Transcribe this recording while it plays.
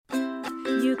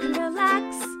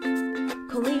relax.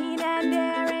 Colleen and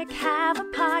Eric have a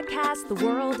podcast. The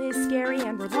world is scary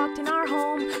and we're locked in our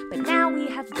home, but now we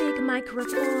have big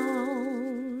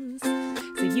microphones,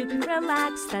 so you can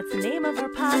relax. That's the name of our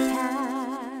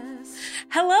podcast.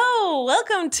 Hello,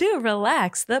 welcome to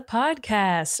Relax the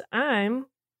Podcast. I'm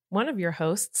one of your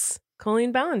hosts,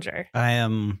 Colleen Ballinger. I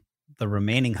am the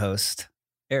remaining host,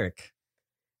 Eric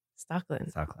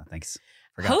Stockland. Thanks.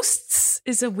 Hosts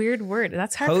is a weird word.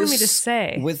 That's hard for me to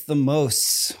say. With the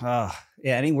most. Yeah,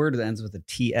 any word that ends with a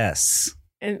TS.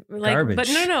 And like, garbage. But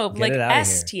no, Get like it outta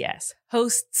STS.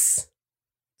 Hosts.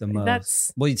 The most.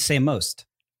 That's, well, you'd say most.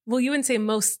 well, you wouldn't say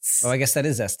mosts. Oh, I guess that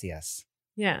is STS.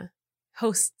 Yeah.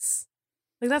 Hosts.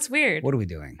 Like, that's weird. What are we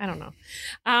doing? I don't know.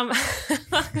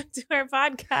 Welcome to our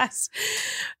podcast.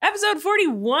 Episode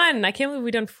 41. I can't believe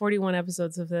we've done 41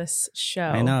 episodes of this show.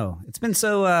 I know. It's been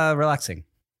so relaxing.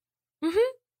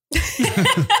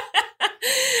 Mm-hmm.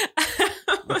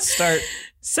 Let's start.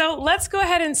 So let's go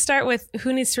ahead and start with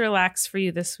who needs to relax for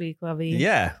you this week, Lovey.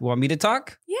 Yeah. Want me to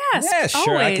talk? Yes. Yeah,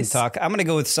 sure. Always. I can talk. I'm going to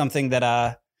go with something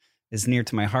that is near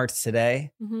to my heart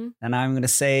today. Mm-hmm. And I'm going to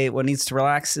say what needs to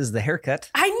relax is the haircut.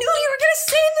 I knew you were going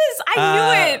to say this. I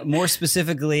knew it. More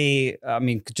specifically, I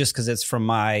mean, just because it's from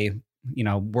my,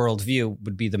 worldview,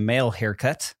 would be the male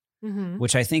haircut, Mm-hmm.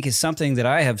 which I think is something that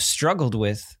I have struggled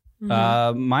with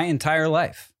my entire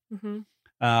life.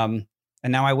 Mm-hmm.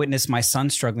 And now I witness my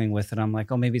son struggling with it. I'm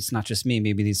like, oh, maybe it's not just me.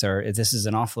 Maybe this is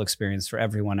an awful experience for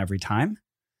everyone every time.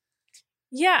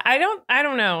 Yeah, I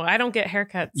don't know. I don't get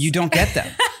haircuts. You don't get them.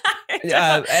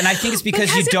 And I think it's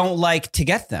because you don't like to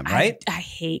get them, right? I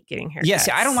hate getting haircuts. Yes,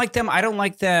 I don't like them. I don't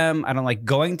like them. I don't like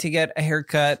going to get a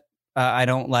haircut. I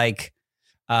don't like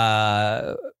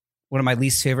one of my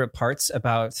least favorite parts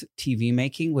about TV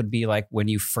making would be like when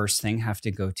you first thing have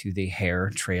to go to the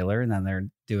hair trailer and then they're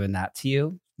doing that to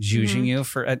you, zhuzhing you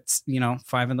for at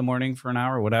 5 a.m. for an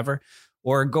hour or whatever,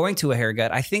 or going to a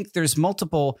haircut. I think there's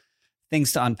multiple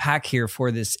things to unpack here for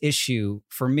this issue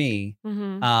for me.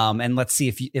 Mm-hmm. And let's see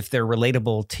if they're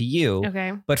relatable to you.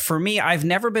 Okay. But for me, I've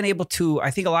never been able to,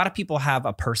 I think a lot of people have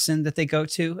a person that they go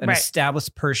to, an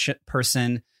established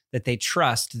person that they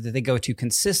trust, that they go to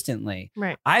consistently.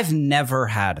 Right. I've never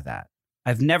had that.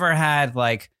 I've never had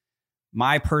like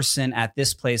my person at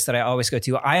this place that I always go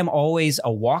to. I am always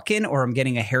a walk-in or I'm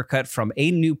getting a haircut from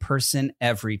a new person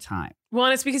every time. Well,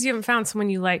 and it's because you haven't found someone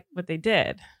you like what they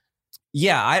did.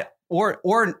 Yeah,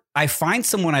 or I find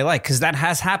someone I like, because that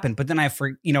has happened, but then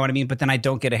you know what I mean? But then I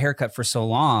don't get a haircut for so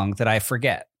long that I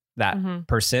forget that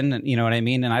person, you know what I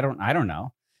mean? And I don't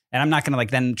know. And I'm not going to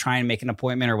like then try and make an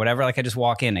appointment or whatever. Like I just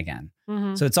walk in again.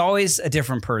 Mm-hmm. So it's always a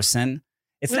different person.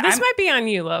 This might be on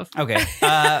you, love. Okay.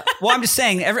 Well, I'm just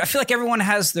saying, I feel like everyone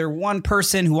has their one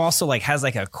person who also like has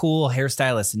like a cool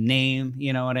hairstylist name,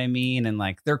 you know what I mean? And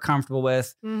like they're comfortable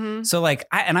with. Mm-hmm. So like,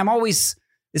 I'm always,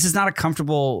 this is not a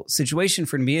comfortable situation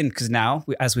for me. And because now,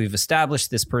 as we've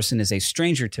established, this person is a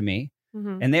stranger to me.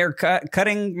 Mm-hmm. And they're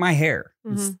cutting my hair.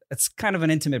 Mm-hmm. It's kind of an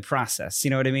intimate process. You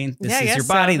know what I mean? This is your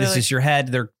body. This is your head.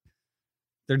 They're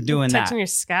doing that. Touching your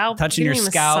scalp. Touching your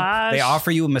scalp. Massage. They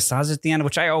offer you a massage at the end,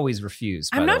 which I always refuse.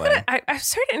 I'm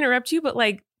sorry to interrupt you, but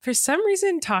like for some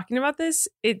reason talking about this,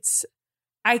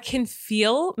 I can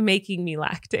feel making me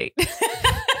lactate.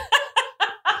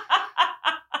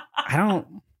 I don't.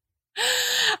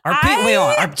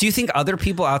 Do you think other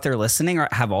people out there listening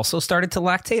have also started to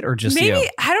lactate, or just maybe you?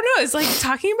 I don't know. It's like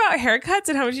talking about haircuts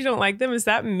and how much you don't like them. Does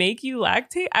that make you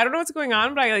lactate? I don't know what's going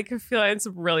on, but I like feel like it's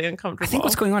really uncomfortable. I think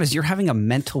what's going on is you're having a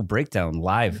mental breakdown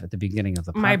live at the beginning of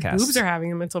the podcast. My boobs are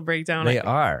having a mental breakdown. They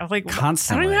are like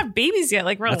constantly. I don't even have babies yet.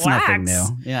 Like relax. That's nothing new.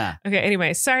 Yeah. Okay.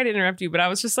 Anyway, sorry to interrupt you, but I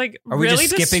was just like, are we really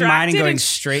just skipping mine and going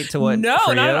straight to what? No,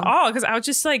 not at all. Because I was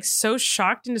just like so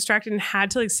shocked and distracted and had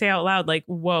to like say out loud, like,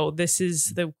 "Whoa, this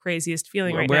is the craziest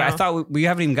feeling right now." I thought we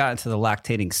haven't even gotten to the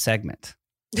lactating segment.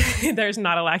 There's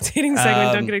not a lactating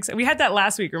segment. Don't get excited. We had that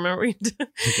last week. Remember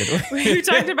we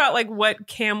talked about like what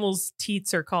camels'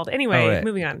 teats are called. Anyway,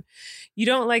 Moving on. You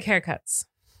don't like haircuts.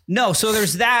 No, so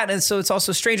there's that, and so it's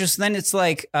also strange. So then it's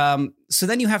like, so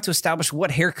then you have to establish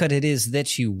what haircut it is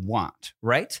that you want,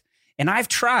 right? And I've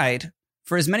tried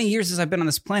for as many years as I've been on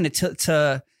this planet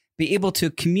to be able to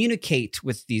communicate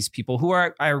with these people who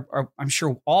are I'm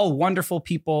sure all wonderful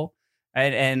people.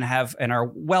 And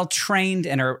are well trained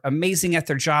and are amazing at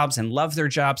their jobs and love their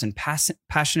jobs and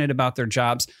passionate about their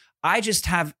jobs. I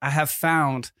have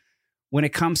found when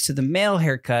it comes to the male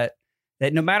haircut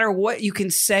that no matter what you can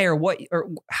say or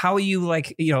how you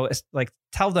like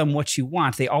tell them what you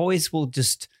want, they always will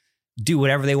just do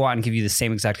whatever they want and give you the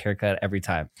same exact haircut every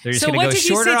time. They're just going to go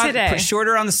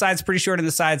shorter on the sides, pretty short on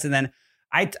the sides, and then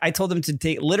I told them to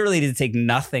take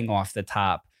nothing off the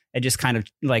top. and just kind of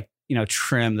like,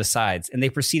 trim the sides. And they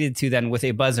proceeded to then with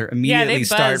a buzzer immediately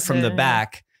start from the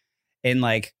back and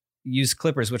like use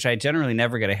clippers, which I generally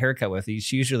never get a haircut with.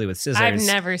 It's usually with scissors. I've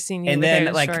never seen you. And with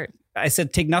then like short. I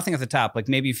said, take nothing at the top. Like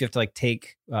maybe if you have to like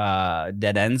take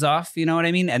dead ends off, you know what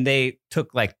I mean? And they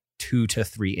took like 2 to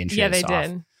 3 inches. Yeah, they off.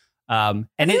 did. And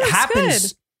it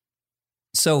happens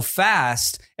so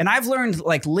fast. And I've learned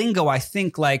like lingo. I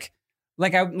think like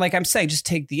I'm saying, just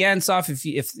take the ends off if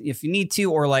you need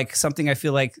to, or like something I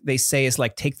feel like they say is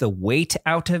like take the weight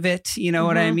out of it. You know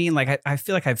what I mean? Like I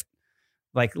feel like I've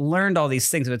like learned all these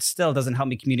things, but it still doesn't help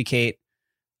me communicate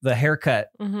the haircut.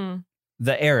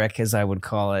 The Eric, as I would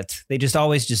call it. They just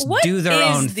always just do their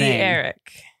own thing. The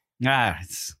Eric?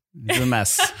 It's a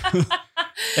mess.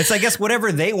 It's, I guess,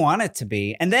 whatever they want it to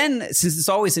be. And then since it's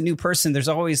always a new person, there's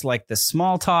always like the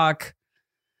small talk.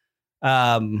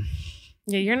 Yeah,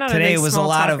 you're not today a big was small a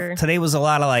lot talker. Today was a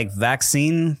lot of like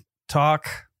vaccine talk.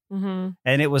 And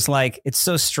it was like, it's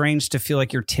so strange to feel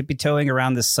like you're tiptoeing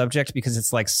around this subject because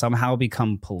it's like somehow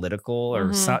become political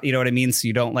or you know what I mean? So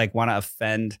you don't like want to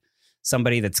offend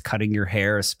somebody that's cutting your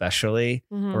hair, especially,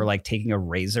 or like taking a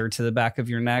razor to the back of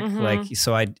your neck. Like,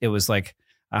 so it was like,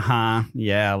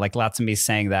 yeah, like lots of me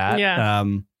saying that. Yeah.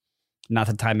 Not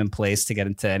the time and place to get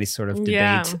into any sort of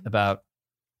debate about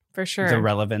for sure the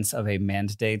relevance of a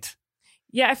mandate.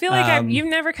 Yeah, I feel like you've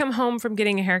never come home from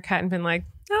getting a haircut and been like,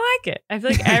 I like it. I feel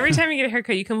like every time you get a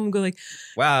haircut, you come home and go like,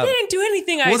 wow, they didn't do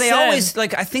anything I said. Well, they always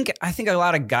like, I think a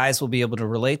lot of guys will be able to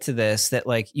relate to this, that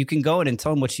like you can go in and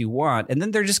tell them what you want and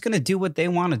then they're just going to do what they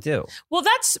want to do. Well,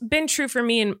 that's been true for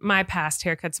me in my past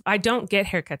haircuts. I don't get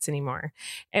haircuts anymore.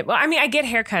 I get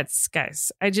haircuts,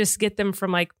 guys. I just get them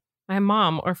from like my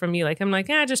mom or from you. Like, I'm like,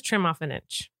 just trim off an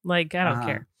inch. Like, I don't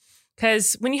care.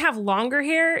 Because when you have longer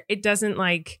hair, it doesn't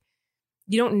like,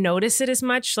 you don't notice it as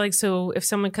much. Like, so if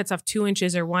someone cuts off 2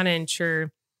 inches or 1 inch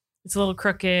or it's a little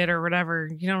crooked or whatever,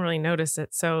 you don't really notice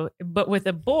it. So, but with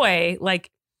a boy, like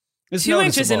it's 2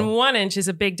 inches and 1 inch is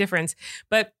a big difference.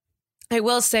 But I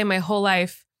will say my whole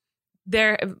life,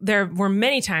 there were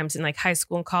many times in like high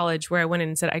school and college where I went in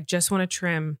and said, I just want to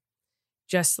trim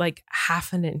just like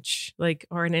half an inch, like,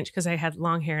 or an inch, because I had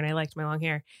long hair and I liked my long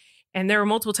hair. And there were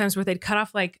multiple times where they'd cut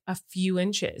off like a few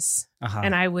inches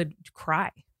and I would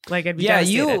cry. Like I'd be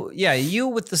devastated. You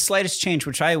with the slightest change,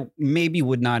 which I maybe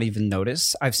would not even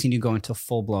notice. I've seen you go into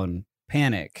full blown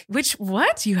panic.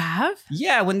 What you have?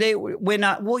 Yeah, when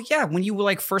you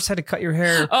like first had to cut your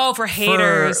hair. Oh, for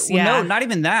haters. No, not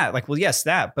even that. Like, well, yes,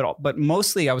 that, but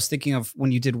mostly I was thinking of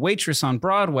when you did Waitress on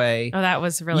Broadway. Oh, that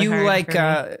was really hard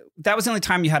for me. That was the only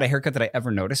time you had a haircut that I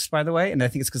ever noticed, by the way, and I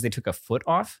think it's because they took a foot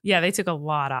off. Yeah, they took a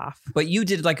lot off. But you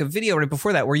did like a video right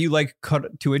before that where you like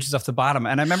cut 2 inches off the bottom,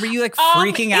 and I remember you like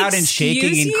freaking out and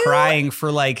shaking and crying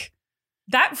for like.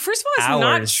 That, first of all, is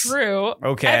not true.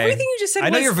 Okay. Everything you just said was...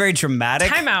 I know you're very dramatic.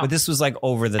 Time out. But this was like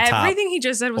over the top. Everything he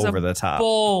just said was a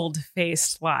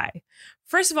bold-faced lie.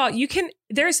 First of all,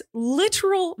 there's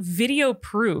literal video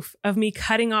proof of me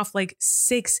cutting off like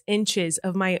 6 inches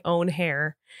of my own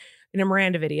hair in a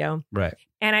Miranda video. Right.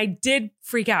 And I did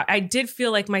freak out. I did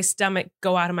feel like my stomach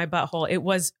go out of my butthole. It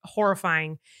was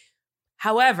horrifying.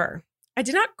 However, I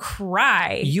did not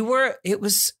cry.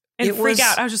 Freak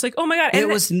out. I was just like, oh my God. And it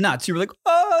was nuts. You were like,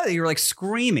 oh, you were like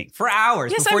screaming for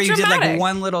hours before you did like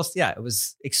one little, it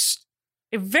was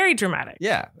very dramatic.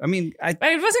 Yeah. I mean,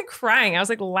 I wasn't crying. I was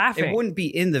like laughing. It wouldn't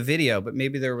be in the video, but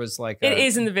maybe there was like. It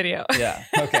is in the video. Yeah.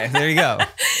 Okay. There you go.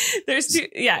 There's two.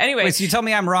 Yeah. Anyway. Wait, so you tell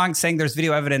me I'm wrong saying there's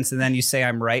video evidence and then you say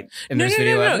I'm right and there's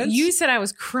video evidence? You said I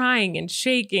was crying and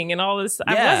shaking and all this.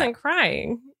 Yeah. I wasn't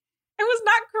crying. I was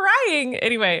not crying.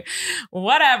 Anyway,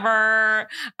 whatever.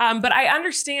 But I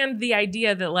understand the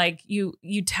idea that like you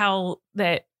tell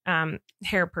that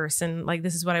hair person, like,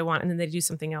 this is what I want. And then they do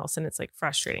something else. And it's like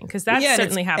frustrating because that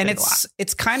certainly happens a lot.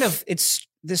 It's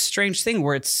this strange thing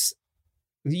where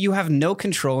you have no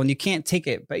control and you can't take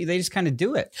it, but they just kind of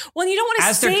do it. Well, you don't want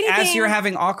to say anything. As you're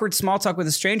having awkward small talk with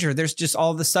a stranger, there's just all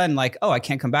of a sudden like, oh, I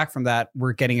can't come back from that.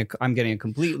 I'm getting a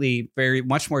completely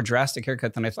much more drastic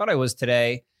haircut than I thought I was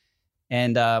today.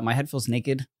 And my head feels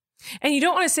naked. And you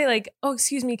don't want to say like, oh,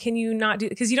 excuse me, can you not do it?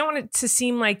 Because you don't want it to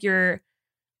seem like you're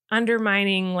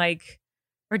undermining like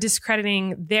or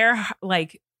discrediting their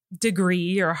like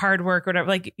degree or hard work or whatever.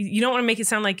 Like you don't want to make it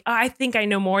sound like, oh, I think I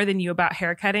know more than you about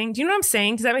haircutting. Do you know what I'm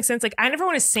saying? Does that make sense? Like I never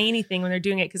want to say anything when they're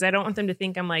doing it because I don't want them to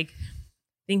think I'm like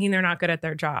thinking they're not good at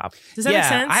their job. Does that make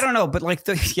sense? I don't know, but like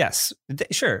yes,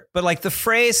 sure. But like the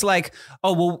phrase like,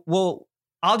 oh, well,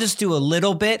 I'll just do a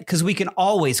little bit because we can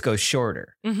always go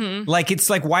shorter. Mm-hmm. Like, it's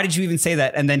like, why did you even say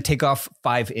that? And then take off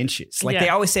 5 inches. Like, Yeah. they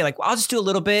always say, like, well, I'll just do a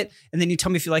little bit. And then you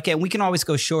tell me if you like it. And we can always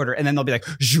go shorter. And then they'll be like,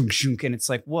 zhunk, zhunk. And it's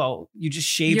like, well, you just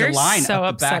shaved You're a line so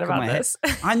up the back upset of about my head. this.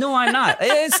 I know I'm not.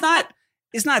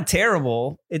 It's not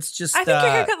terrible. It's just. I think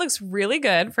your haircut looks really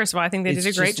good. First of all, I think they did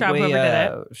a great job. Whoever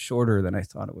did it. Shorter than I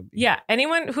thought it would be. Yeah.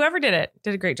 Whoever did it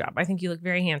did a great job. I think you look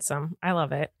very handsome. I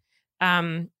love it.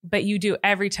 But you do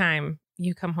every time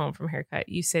you come home from a haircut,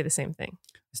 you say the same thing.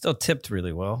 Still tipped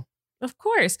really well. Of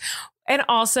course. And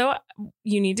also,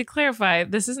 you need to clarify,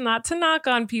 this is not to knock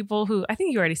on people who, I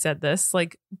think you already said this,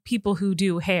 like people who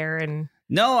do hair and.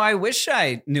 No, I wish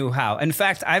I knew how. In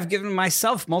fact, I've given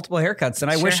myself multiple haircuts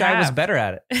and I Sure wish I was have. better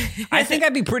at it. I think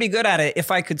I'd be pretty good at it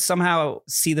if I could somehow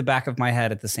see the back of my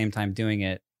head at the same time doing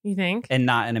it You think? and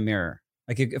not in a mirror.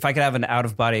 Like if I could have an out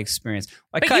of body experience.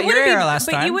 I But cut you your wouldn't hair be- last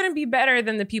But time. you wouldn't be better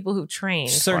than the people who train.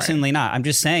 for it. Certainly not. I'm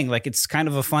just saying, like, it's kind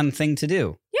of a fun thing to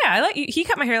do. Yeah, I let you. He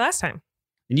cut my hair last time.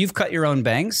 And you've cut your own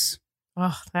bangs.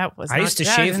 Oh, that was. I not- used to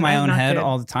that shave was my own not head good.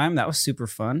 all the time. That was super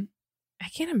fun. I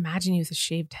can't imagine you with a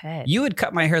shaved head. You had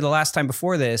cut my hair the last time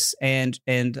before this, and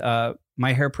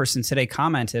my hair person today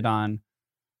commented on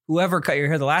whoever cut your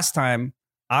hair the last time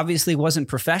obviously wasn't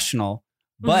professional,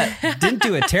 but didn't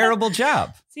do a terrible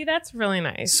job. See, that's really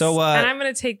nice. So, and I'm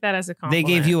going to take that as a compliment.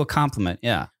 They gave you a compliment,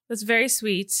 yeah. That's very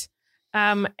sweet.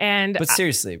 And But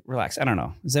seriously, relax. I don't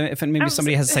know. Is there, if maybe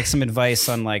somebody has like some advice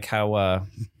on like how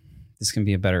this can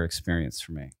be a better experience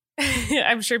for me.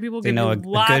 I'm sure people They give know you a good-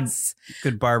 lots.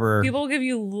 Good barber. People will give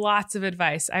you lots of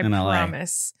advice. I In LA.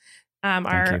 promise. you.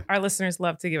 Our listeners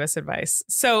love to give us advice.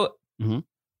 So Mhm.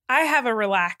 I have a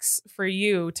relax for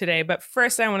you today. But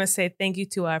first, I want to say thank you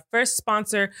to our first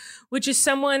sponsor, which is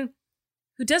someone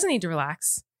who doesn't need to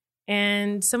relax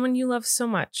and someone you love so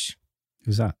much.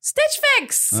 Who's that? Stitch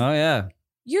Fix. Oh, yeah.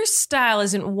 Your style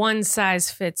isn't one size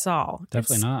fits all.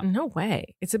 Definitely It's- not. No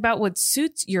way. It's about what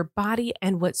suits your body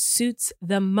and what suits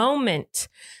the moment.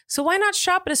 So why not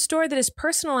shop at a store that is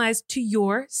personalized to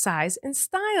your size and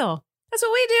style? That's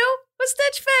what we do with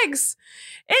Stitch Fix.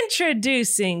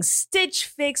 Introducing Stitch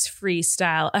Fix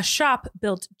Freestyle, a shop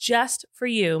built just for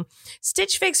you.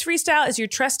 Stitch Fix Freestyle is your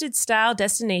trusted style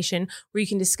destination where you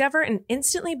can discover and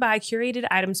instantly buy curated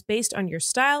items based on your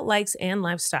style, likes, and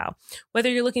lifestyle. Whether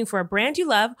you're looking for a brand you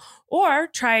love or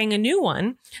trying a new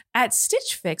one, at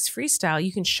Stitch Fix Freestyle,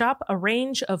 you can shop a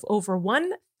range of over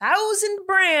 1,000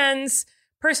 brands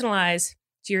personalized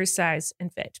to your size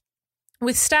and fit.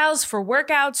 With styles for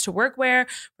workouts to workwear,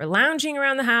 for lounging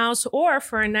around the house, or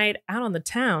for a night out on the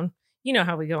town. You know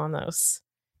how we go on those.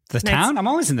 The Nice. town? I'm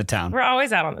always in the town. We're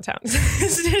always out on the town.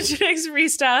 Stitch Fix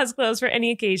Freestyle has clothes for any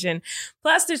occasion.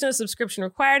 Plus, there's no subscription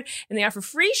required, and they offer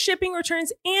free shipping,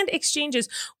 returns, and exchanges.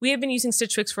 We have been using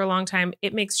Stitch Fix for a long time.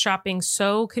 It makes shopping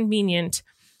so convenient.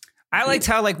 I liked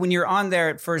how like when you're on there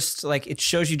at first, like it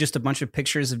shows you just a bunch of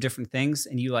pictures of different things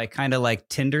and you like kind of like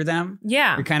Tinder them.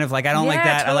 Yeah. You're kind of like, I don't like Yeah,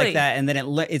 that. I totally. like that. And then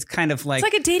it's kind of like,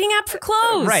 It's like a dating app for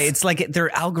clothes. right. It's like their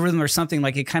algorithm or something.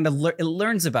 Like it kind of it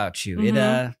learns about you.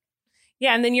 Mhm.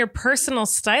 Yeah, and then your personal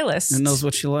stylist. It knows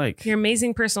what you like. Your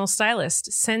amazing personal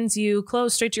stylist sends you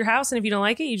clothes straight to your house, and if you don't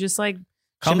like it, you just like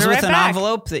Comes ship it with right an back.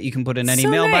 envelope that you can put in any So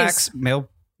mailbox. nice.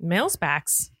 Mails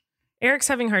backs. Eric's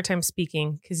having a hard time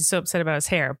speaking because he's so upset about his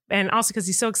hair, and also because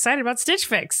he's so excited about Stitch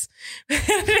Fix.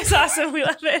 It's awesome. We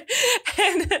love it,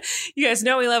 and you guys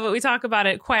know we love it. We talk about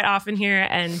it quite often here,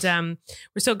 and we're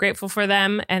so grateful for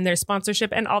them and their sponsorship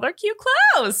and all their cute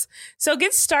clothes. So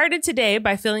get started today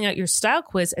by filling out your style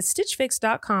quiz at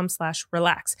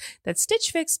stitchfix.com/relax. That's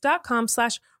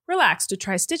stitchfix.com/relax to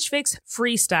try Stitch Fix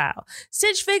Freestyle.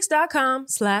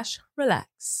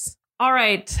 Stitchfix.com/relax. All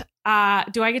right.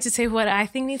 Do I get to say what I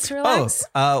think needs to relax?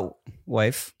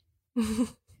 Wife.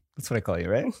 That's what I call you,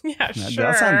 right? Yeah, Does sure.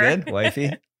 that sound good?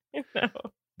 Wifey? No.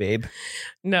 Babe?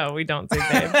 No, we don't say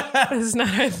babe. This is not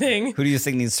our thing. Who do you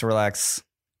think needs to relax?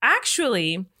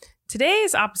 Actually, today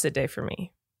is opposite day for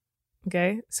me.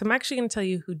 Okay. So I'm actually going to tell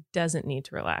you who doesn't need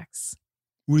to relax.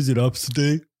 What is it, opposite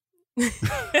day?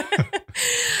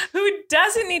 Who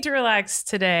doesn't need to relax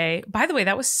today? By the way,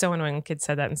 that was so annoying when kids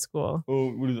said that in school.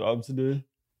 Oh, what is opposite day?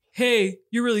 Hey,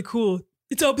 you're really cool.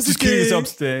 It's opposite Just kidding, it's day.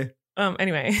 opposite day.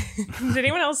 Anyway, did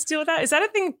anyone else deal with that? Is that a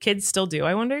thing kids still do,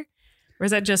 I wonder? Or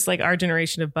is that just like our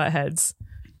generation of buttheads?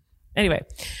 Anyway,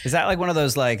 Is that like one of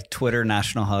those like Twitter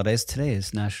national holidays? Today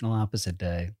is National Opposite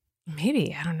Day.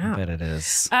 maybe. I don't know. I bet it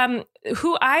is.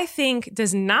 Who I think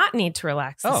does not need to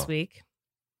relax this Oh. week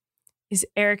is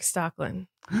Eric Stocklin.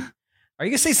 Are you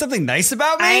going to say something nice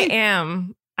about me? I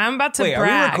am. I'm about to Wait,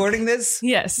 brag. are we recording this?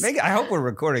 Yes. I hope we're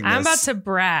recording this. I'm about to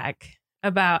brag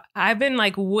I've been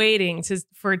like waiting to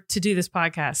do this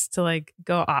podcast to like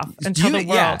go off and tell the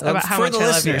world about how much I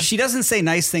love you. She doesn't say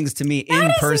nice things to me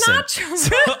in person. That is not true.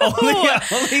 So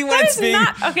only when it's being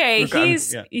okay.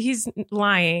 recorded. He's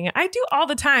lying. I do all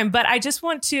the time, but I just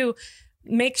want to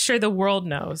make sure the world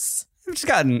knows. I've just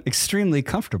gotten extremely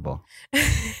comfortable. Are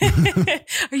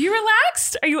you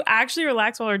relaxed? Are you actually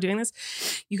relaxed while we're doing this?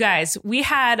 You guys, we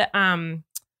had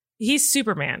he's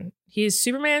Superman. He's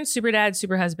Superman, super dad,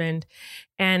 super husband.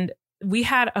 And we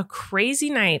had a crazy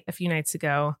night a few nights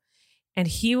ago, and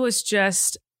he was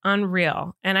just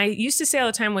unreal. And I used to say all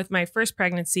the time with my first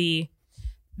pregnancy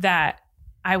that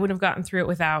I would have gotten through it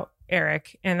without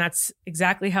Eric. And that's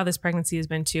exactly how this pregnancy has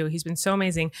been too. He's been so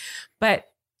amazing. But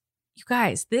you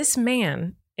guys, this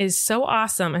man is so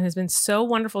awesome and has been so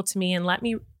wonderful to me, and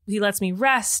he lets me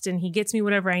rest, and he gets me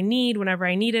whatever I need whenever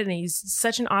I need it. And he's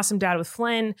such an awesome dad with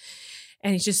Flynn.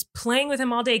 And he's just playing with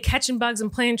him all day, catching bugs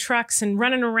and playing trucks and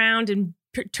running around and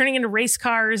turning into race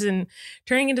cars and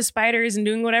turning into spiders and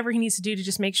doing whatever he needs to do to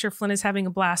just make sure Flynn is having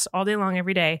a blast all day long,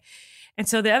 every day. And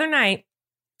so the other night,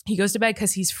 he goes to bed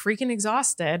because he's freaking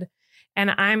exhausted.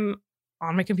 And I'm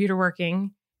on my computer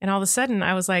working. And all of a sudden,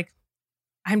 I was like,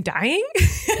 I'm dying.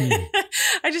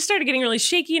 I just started getting really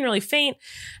shaky and really faint.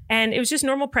 And it was just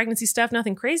normal pregnancy stuff,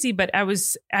 nothing crazy. But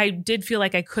I did feel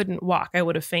like I couldn't walk. I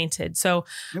would have fainted. So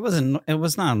it was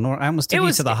not normal. I almost took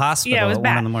you to the hospital it was at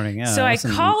bad. 1 in the morning. Yeah, so I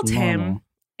called him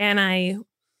and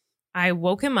I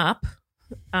woke him up.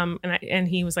 And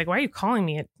he was like, "Why are you calling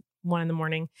me at 1 in the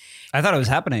morning?" I thought it was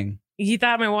happening. He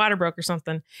thought my water broke or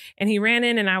something. And he ran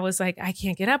in, and I was like, I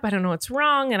can't get up. I don't know what's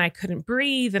wrong. And I couldn't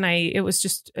breathe. And it was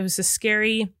a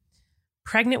scary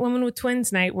pregnant woman with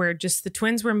twins night where just the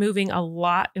twins were moving a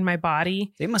lot in my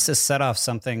body. They must have set off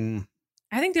something.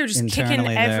 I think they were just kicking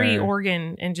every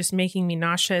organ and just making me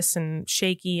nauseous and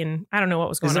shaky. And I don't know what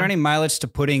was going on. Is there any mileage to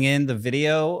putting in the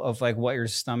video of like what your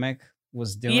stomach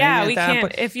was doing? Yeah, we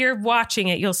can't. If you're watching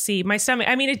it, you'll see my stomach.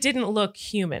 I mean, it didn't look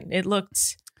human. It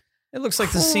looks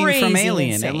like the scene from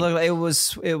Alien. Insane.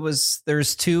 It was.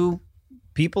 There's two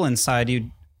people inside you,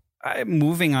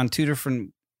 moving on two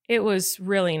different. It was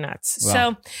really nuts. Wow.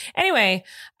 So anyway,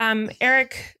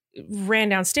 Eric ran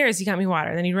downstairs. He got me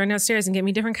water. Then he'd run downstairs and get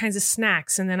me different kinds of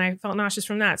snacks. And then I felt nauseous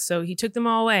from that. So he took them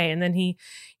all away. And then he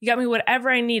got me whatever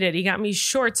I needed. He got me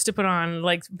shorts to put on,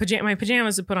 like my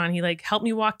pajamas to put on. He like helped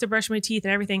me walk to brush my teeth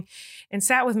and everything, and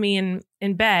sat with me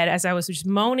in bed as I was just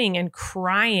moaning and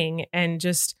crying and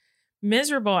just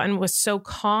miserable, and was so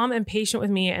calm and patient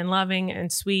with me and loving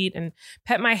and sweet, and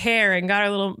pet my hair and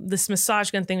got this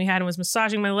massage gun thing we had and was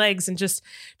massaging my legs and just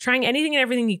trying anything and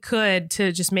everything he could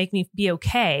to just make me be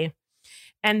okay.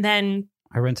 And then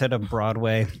I rented a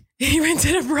Broadway. He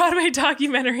rented a Broadway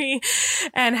documentary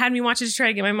and had me watch it to try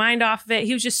to get my mind off of it.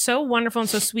 He was just so wonderful and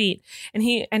so sweet. And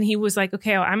he was like,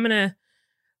 "Okay, well, I'm going to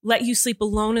let you sleep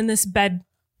alone in this bed,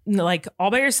 like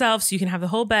all by yourself, so you can have the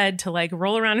whole bed to like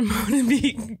roll around and moan and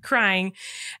be crying.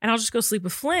 And I'll just go sleep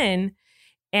with Flynn."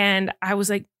 And I was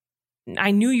like,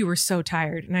 I knew you were so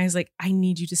tired. And I was like, I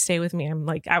need you to stay with me.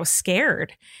 I was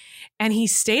scared. And he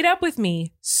stayed up with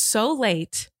me so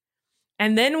late,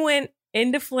 and then went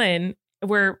into Flynn,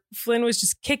 where Flynn was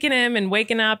just kicking him and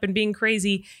waking up and being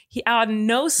crazy. He had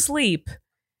no sleep.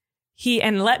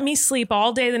 And let me sleep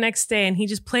all day the next day. And he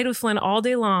just played with Flynn all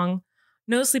day long.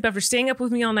 No sleep after staying up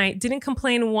with me all night. Didn't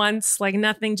complain once, like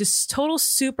nothing. Just total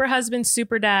super husband,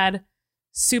 super dad,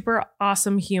 super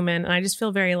awesome human. And I just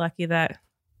feel very lucky that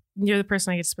you're the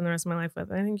person I get to spend the rest of my life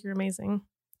with. I think you're amazing.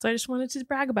 So I just wanted to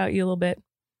brag about you a little bit.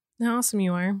 How awesome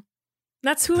you are.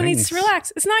 That's who needs to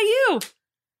relax. It's not you.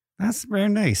 That's very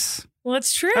nice. Well,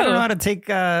 it's true. I don't know how to take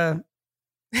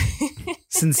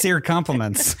sincere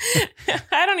compliments.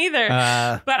 I don't either.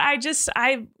 But I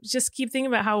just keep thinking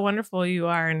about how wonderful you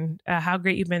are and how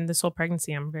great you've been this whole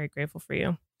pregnancy. I'm very grateful for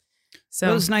you. So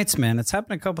those nights, man, it's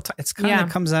happened a couple times. It's kind of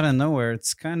comes out of nowhere.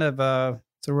 It's kind of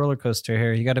it's a roller coaster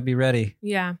here. You got to be ready.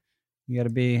 Yeah. You got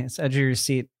to be. It's edge of your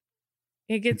seat.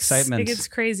 It gets excitement. It gets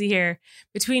crazy here.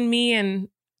 Between me and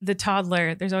the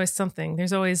toddler, there's always something.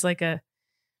 There's always like a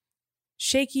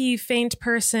shaky, faint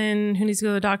person who needs to go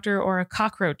to the doctor, or a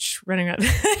cockroach running around. The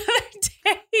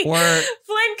other day,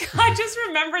 Flynn, I just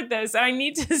remembered this. I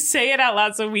need to say it out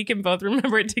loud so we can both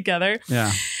remember it together.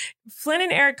 Yeah. Flynn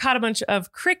and Eric caught a bunch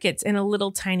of crickets in a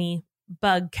little tiny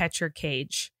bug catcher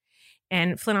cage.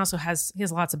 And Flynn also has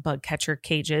lots of bug catcher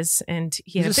cages, and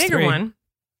he had a bigger one.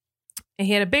 And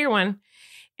he had a bigger one.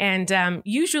 And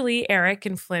usually Eric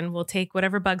and Flynn will take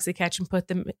whatever bugs they catch and put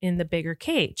them in the bigger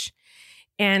cage.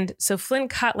 And so Flynn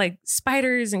caught like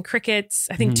spiders and crickets,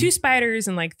 I think 2 spiders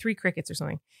and like 3 crickets or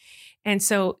something. And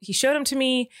so he showed them to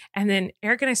me. And then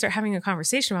Eric and I start having a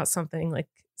conversation about something like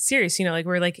serious, like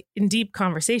we're like in deep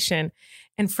conversation.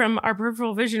 And from our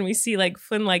peripheral vision, we see like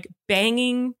Flynn like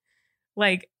banging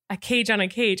like a cage on a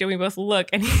cage, and we both look,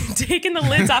 and he's taken the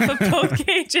lids off of both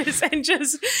cages and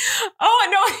just,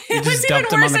 it was even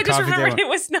worse. I just remembered it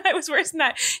was worse than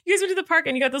that. You guys went to the park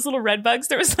and you got those little red bugs.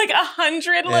 There was like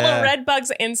 100 little red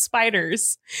bugs and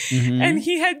spiders, and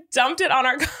he had dumped it on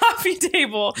our coffee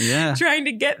table, trying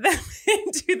to get them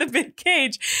into the big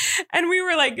cage, and we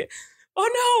were like,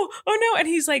 oh no. And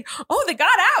he's like, oh, they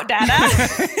got out, Dada.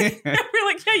 We're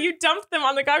like, yeah, you dumped them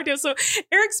on the coffee table. So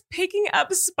Eric's picking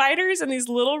up spiders and these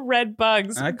little red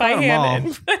bugs by hand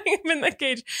and putting them in the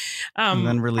cage. And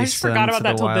then I just forgot about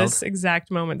that till this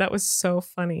exact moment. That was so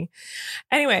funny.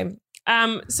 Anyway,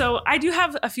 so I do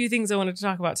have a few things I wanted to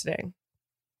talk about today.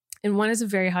 And one is a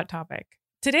very hot topic.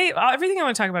 Today, everything I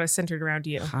want to talk about is centered around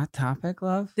you. Hot Topic,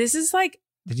 love? This is like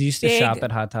Did you used to shop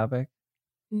at Hot Topic?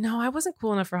 No, I wasn't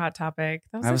cool enough for Hot Topic.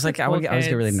 I was get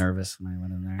really nervous when I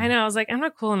went in there. I know. I was like, I'm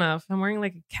not cool enough. I'm wearing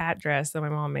like a cat dress that my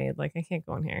mom made. Like, I can't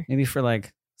go in here. Maybe for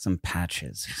like some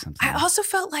patches or something. I also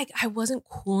felt like I wasn't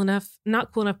cool enough.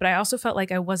 Not cool enough, but I also felt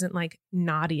like I wasn't like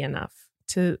naughty enough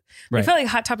to. Right. I felt like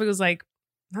Hot Topic was like,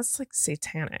 that's like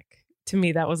satanic. To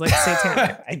me, that was like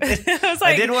satanic.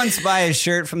 I did once buy a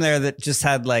shirt from there that just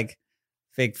had like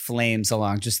fake flames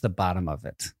along just the bottom of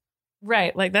it.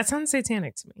 Right. Like that sounds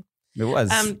satanic to me. It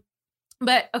was.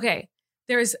 But okay,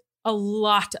 there's a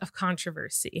lot of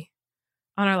controversy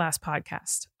on our last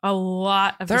podcast. A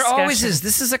lot of discussion. There always is.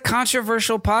 This is a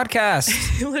controversial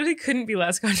podcast. It literally couldn't be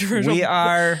less controversial. We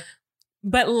are.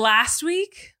 But last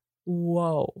week,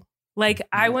 whoa. Like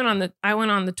I went on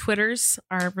the Twitters,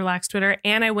 our Relax Twitter,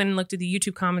 and I went and looked at the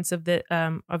YouTube comments of the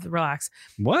Relax.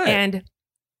 What? And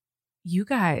you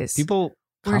guys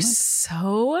were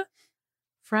so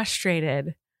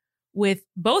frustrated with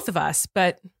both of us,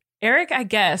 but Eric, I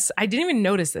guess, I didn't even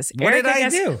notice this. What Eric, did I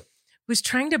do? Was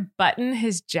trying to button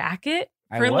his jacket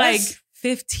for like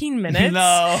 15 minutes.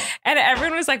 No. And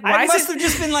everyone was like, why I must have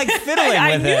just been like fiddling with it.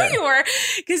 I knew you were,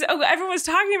 because everyone was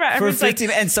talking about it. For 15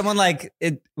 minutes, and someone like,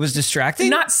 it was distracting?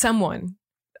 Not someone.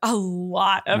 A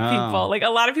lot of people. Like a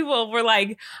lot of people were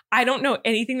like, I don't know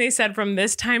anything they said from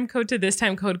this time code to this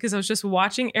time code because I was just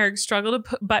watching Eric struggle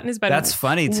to button his button. That's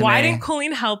funny to me. Why didn't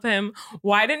Colleen help him?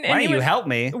 Why didn't you help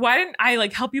me? Why didn't I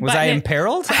like help you was button I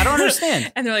imperiled? I don't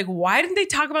understand. And they're like, why didn't they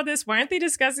talk about this? Why aren't they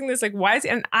discussing this? Like, why is it?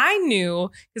 And I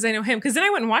knew because I know him. Because then I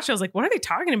went and watched it. I was like, what are they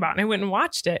talking about? And I went and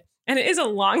watched it. And it is a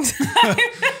long time.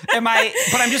 But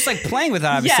I'm just like playing with it,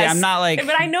 obviously. Yes, I'm not like.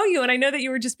 But I know you, and I know that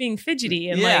you were just being fidgety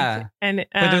and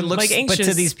but it looks, like anxious. But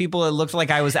to these people, it looked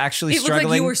like I was actually struggling. It looked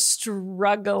like you were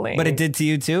struggling. But it did to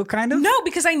you too, kind of? No,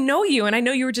 because I know you, and I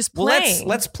know you were just playing. Well,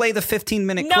 let's play the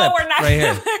 15-minute clip. No, we're not. Right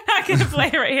here. We're not going to play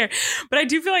it right here. But I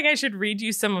do feel like I should read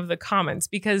you some of the comments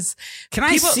because. Can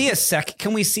I see a second?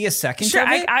 Can we see a second? Sure, of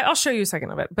it? I'll show you a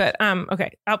second of it. But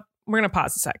okay, we're going to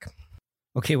pause a sec.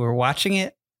 Okay, we're watching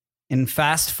it. And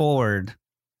fast forward.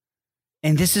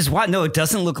 And this is what? No, it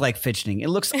doesn't look like fidgeting. It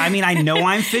looks, I know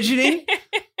I'm fidgeting,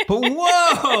 but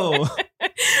whoa.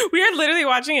 We are literally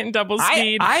watching it in double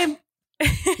speed. I'm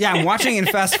watching it in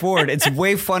fast forward. It's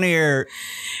way funnier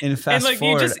in fast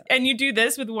forward. You do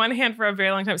this with one hand for a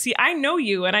very long time. See, I know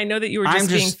you, and I know that you were just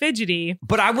being fidgety.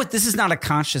 But this is not a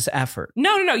conscious effort.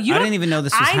 No. I didn't even know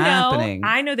this was happening.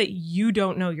 I know that you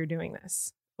don't know you're doing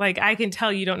this. Like, I can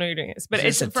tell you don't know you're doing this. But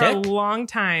it's for a long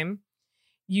time,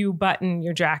 you button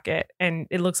your jacket, and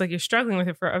it looks like you're struggling with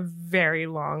it for a very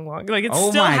long. Like, it's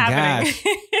still happening.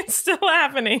 It's still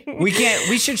happening.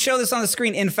 We should show this on the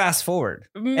screen in fast forward.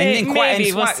 Maybe.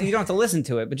 You don't have to listen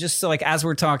to it, but just so like as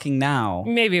we're talking now.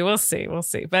 Maybe. We'll see.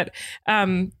 But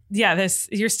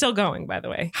you're still going, by the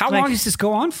way. How long does this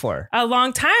go on for? A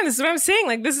long time. This is what I'm saying.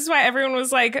 Like, this is why everyone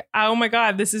was like, oh my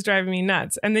God, this is driving me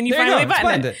nuts. And then you finally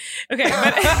buttoned it. Okay.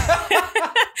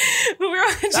 But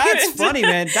that's funny,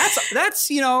 man.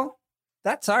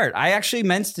 That's art. I actually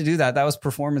meant to do that. That was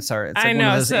performance art. It's like one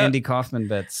of those Andy Kaufman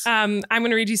bits. I'm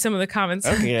going to read you some of the comments.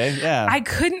 Okay, yeah. I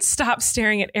couldn't stop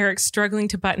staring at Eric struggling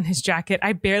to button his jacket.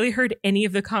 I barely heard any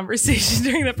of the conversation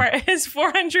during the part. His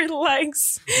 400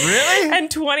 likes. Really?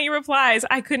 And 20 replies.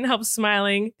 I couldn't help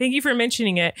smiling. Thank you for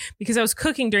mentioning it because I was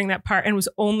cooking during that part and was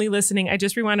only listening. I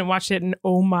just rewound and watched it and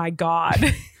oh my God.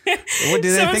 What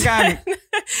do they think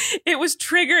It was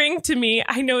triggering to me.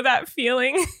 I know that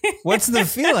feeling. What's the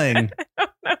feeling?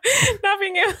 Not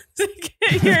being able to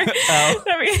get your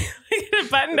not being able to get a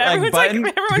button.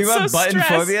 Everyone's so button stressed.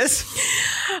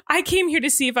 phobias? I came here to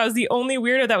see if I was the only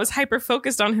weirdo that was hyper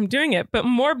focused on him doing it, but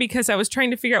more because I was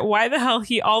trying to figure out why the hell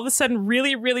he all of a sudden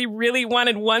really, really, really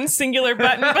wanted one singular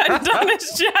button buttoned on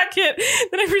his jacket.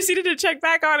 Then I proceeded to check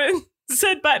back on it.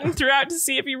 Said button throughout to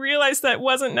see if he realized that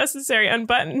wasn't necessary.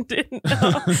 Unbuttoned. Didn't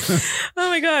know. Oh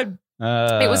my God.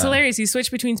 It was hilarious. He switched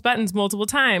between buttons multiple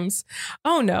times.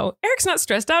 Oh no, Eric's not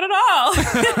stressed out at all.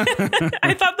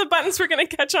 I thought the buttons were going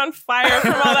to catch on fire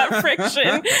from all that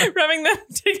friction, rubbing them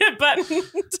to get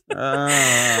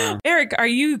buttoned. Eric, are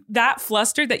you that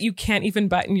flustered that you can't even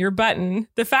button your button?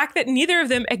 The fact that neither of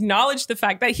them acknowledged the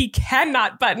fact that he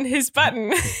cannot button his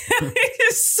button.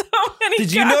 So many.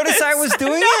 Did you notice I was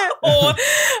doing it? No,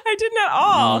 I didn't at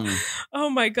all.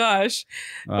 Oh my gosh.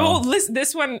 Wow. Oh, listen,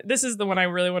 this is the one I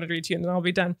really wanted to read to you, and then I'll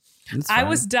be done. That's I fine.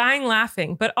 was dying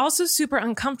laughing, but also super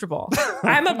uncomfortable.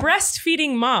 I'm a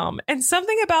breastfeeding mom, and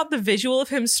something about the visual of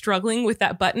him struggling with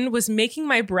that button was making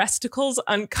my breasticles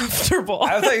uncomfortable.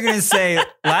 I thought you were going to say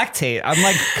lactate. I'm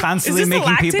like constantly Is this the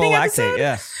making people lactating lactate. episode?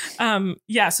 Yeah.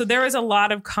 Yeah, so there was a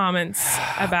lot of comments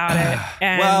about it,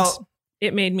 and Well-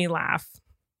 it made me laugh.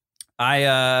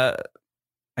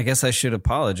 I guess I should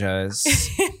apologize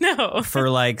No, for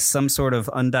like some sort of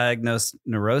undiagnosed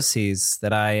neuroses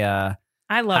that I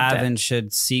loved have it. and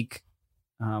should seek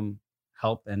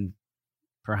help and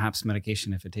perhaps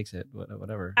medication if it takes it,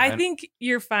 whatever. I think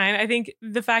you're fine. I think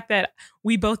the fact that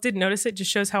we both didn't notice it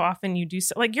just shows how often you do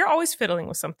so. Like, you're always fiddling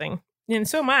with something, and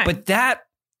so am I. But that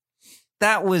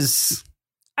was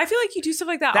I feel like you do stuff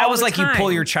like that all was the like time. you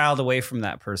pull your child away from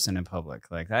that person in public.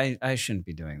 Like I shouldn't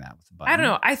be doing that with the button. I don't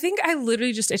know. I think I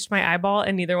literally just itched my eyeball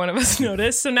and neither one of us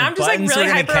noticed. So now I'm just like Buttons really are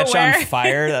gonna hyper catch aware. on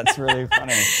fire. That's really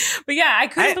funny. But yeah, I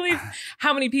couldn't believe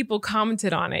how many people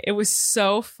commented on it. It was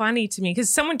so funny to me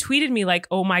because someone tweeted me like,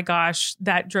 "Oh my gosh,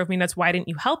 that drove me nuts. Why didn't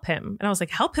you help him?" And I was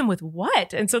like, "Help him with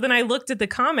what?" And so then I looked at the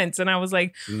comments and I was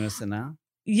like, You notice it now?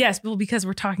 "Yes, well, because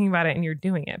we're talking about it and you're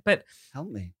doing it." But Help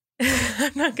me.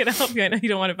 I'm not going to help you. I know you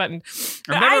don't want it buttoned.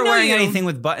 But I'm I never know wearing you. anything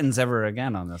with buttons ever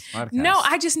again on this podcast. No,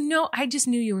 I just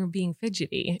knew you were being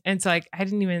fidgety, and so like I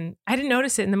didn't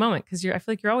notice it in the moment because I feel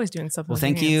like you're always doing something. Well, with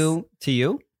thank your hands. you to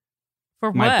you,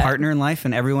 for my what? partner in life,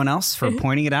 and everyone else for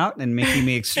pointing it out and making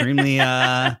me extremely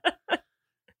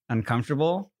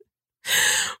uncomfortable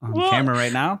on Well, camera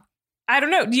right now. I don't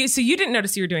know. So you didn't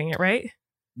notice you were doing it, right?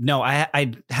 No,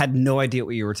 I had no idea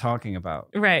what you were talking about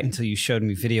Right. until you showed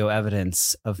me video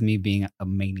evidence of me being a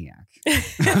maniac.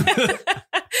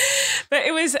 But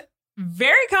it was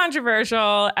very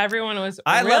controversial. Everyone was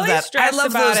I really love that. I stressed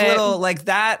love about those it. little like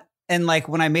that, and like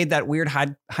when I made that weird high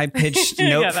pitched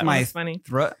note Yeah, for that my was funny.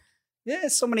 throat. Yeah,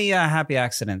 so many happy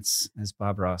accidents, as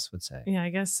Bob Ross would say. Yeah, I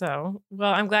guess so.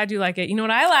 Well, I'm glad you like it. You know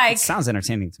what I like? It sounds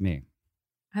entertaining to me.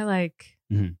 I like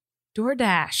Mhm.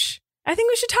 DoorDash. I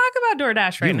think we should talk about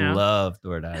DoorDash right you now. love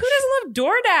DoorDash. Who doesn't love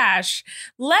DoorDash?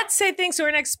 Let's say thanks to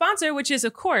our next sponsor, which is,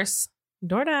 of course,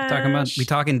 DoorDash. We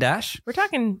talking Dash? We're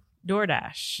talking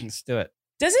DoorDash. Let's do it.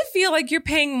 Does it feel like you're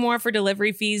paying more for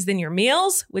delivery fees than your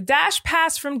meals? With Dash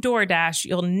Pass from DoorDash,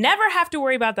 you'll never have to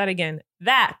worry about that again.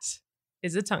 That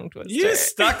is a tongue twister. You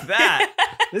stuck that.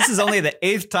 This is only the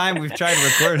 8th time we've tried to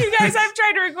record. You guys, I've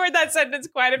tried to record that sentence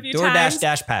quite a few times. DoorDash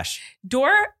Dash Pash.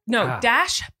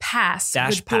 Dash Pass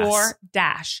Dash with Pass.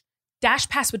 DoorDash. Dash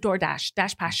Pass with DoorDash.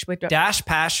 Dash Pass with DoorDash. Dash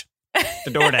Pash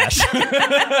to DoorDash.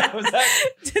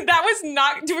 That was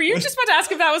not. Were you just about to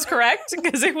ask if that was correct?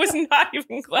 Because it was not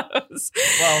even close.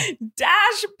 Well.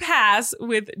 Dash Pass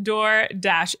with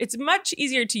DoorDash. It's much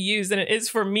easier to use than it is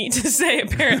for me to say,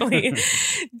 apparently.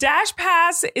 Dash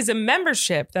Pass is a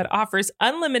membership that offers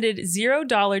unlimited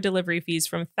 $0 delivery fees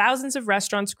from thousands of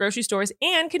restaurants, grocery stores,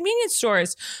 and convenience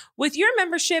stores. With your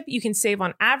membership, you can save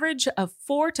on average of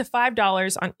 $4 to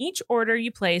 $5 on each order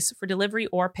you place for delivery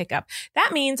or pickup.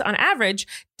 That means on average,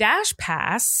 Dash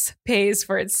Pass pays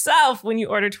for itself when you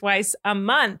order twice a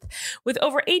month. With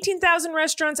over 18,000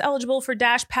 restaurants eligible for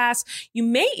Dash Pass, you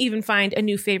may even find a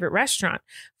new favorite restaurant.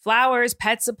 Flowers,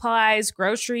 pet supplies,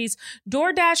 groceries.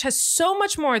 DoorDash has so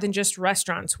much more than just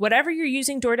restaurants. Whatever you're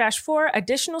using DoorDash for,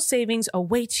 additional savings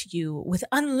await you with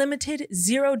unlimited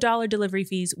 $0 delivery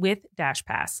fees with Dash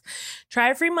Pass.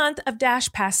 Try a free month of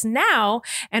Dash Pass now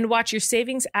and watch your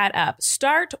savings add up.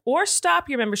 Start or stop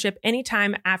your membership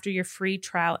anytime after your free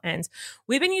trial ends.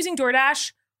 We've been using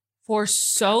DoorDash for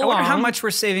so long. I wonder how much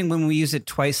we're saving when we use it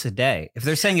twice a day. If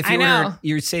they're saying if I know.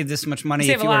 you save this much money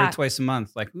Save if a you order lot. twice a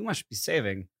month, like we must be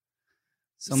saving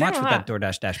So Send much them with a that lot.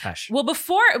 DoorDash Dash Pash. Well,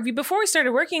 before we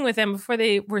started working with them, before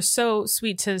they were so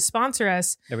sweet to sponsor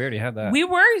us, Yeah, we already had that. we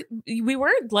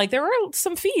were like, there were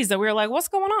some fees that we were like, what's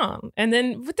going on? And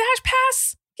then with Dash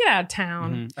Pass, get out of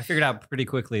town. Mhm. I figured out pretty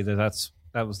quickly that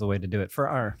was the way to do it for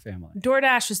our family.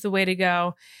 DoorDash is the way to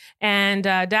go. And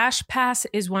Dash Pass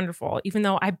is wonderful, even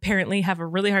though I apparently have a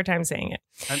really hard time saying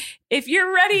it. If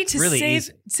you're ready to really say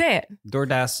easy. it.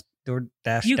 DoorDash You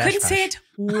Dash couldn't Pash. say it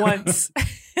once.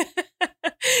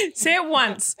 Say it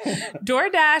once.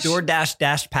 DoorDash.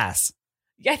 Dash Pass.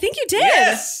 I think you did.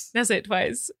 Yes. Now say it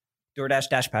twice. DoorDash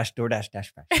Dash Pash. DoorDash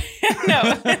Dash Pash. No.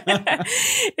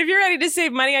 If you're ready to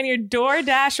save money on your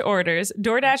DoorDash orders,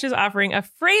 DoorDash is offering a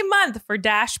free month for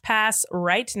Dash Pass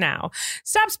right now.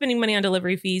 Stop spending money on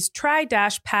delivery fees. Try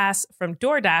Dash Pass from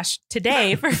DoorDash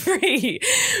today for free.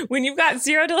 When you've got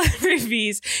 0 delivery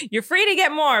fees, you're free to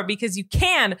get more because you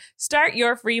can start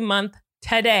your free month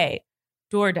today.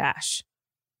 DoorDash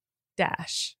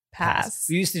Dash Pass.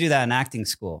 We used to do that in acting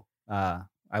school.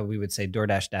 We would say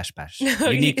DoorDash Dash Pash. No,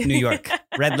 Unique New York.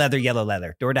 Red leather, yellow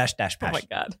leather. DoorDash Dash Oh Pash. my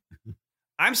God.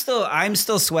 I'm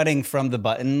still sweating from the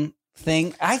button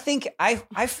thing. I think I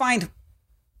find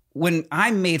when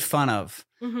I'm made fun of,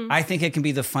 Mhm. I think it can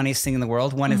be the funniest thing in the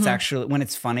world when it's Mhm. actually when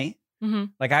it's funny.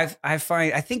 Mhm. Like I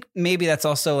think maybe that's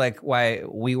also like why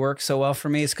we work so well for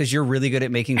me is because you're really good at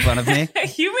making fun of me.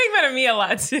 You make fun of me a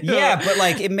lot too. Yeah, but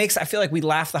like I feel like we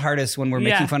laugh the hardest when we're Yeah.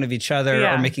 making fun of each other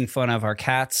Yeah. or making fun of our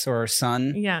cats or our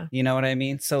son. Yeah. You know what I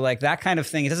mean? So like that kind of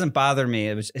thing, it doesn't bother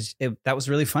me. That was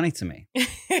really funny to me.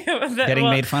 Getting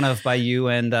made fun of by you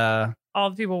and all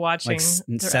the people watching. like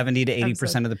 70 to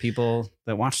 80% of the people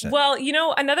that watched it. Well,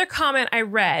 another comment I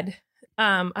read,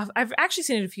 I've actually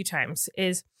seen it a few times,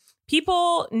 is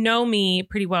people know me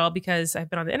pretty well because I've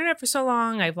been on the internet for so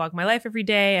long. I vlog my life every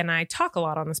day, and I talk a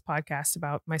lot on this podcast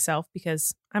about myself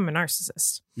because I'm a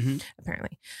narcissist, Mhm.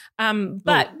 apparently.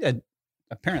 But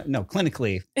apparently, no,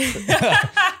 clinically,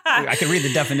 I can read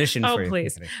the definition Oh, for you.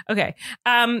 please. Okay.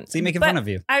 See, making but fun of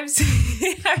you. I've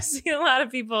seen a lot of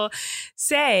people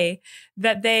say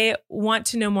that they want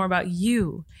to know more about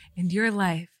you and your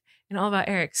life and all about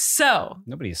Eric. So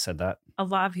Nobody said that. a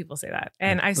lot of people say that.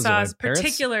 And I Was it saw like Paris?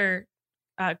 particular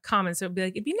comments that would be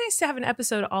like, it'd be nice to have an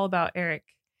episode all about Eric.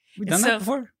 We've And done so- that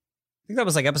before? I think that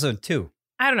was like episode 2.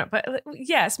 I don't know, but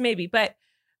yes, maybe. But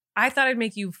I thought I'd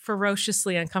make you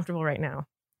ferociously uncomfortable right now.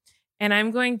 And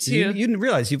I'm going to. You didn't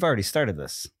realize you've already started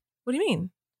this What do you mean?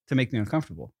 to make me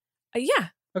uncomfortable. Yeah.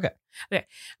 Okay.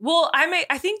 Well,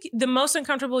 I think the most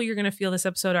uncomfortable you're going to feel this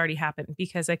episode already happened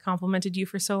because I complimented you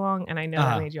for so long, and I know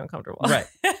that made you uncomfortable. Right.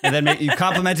 And then you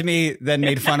complimented me, then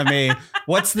made fun of me.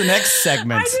 What's the next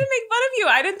segment? I didn't make fun of you.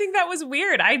 I didn't think that was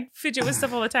weird. I fidget with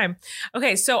stuff all the time.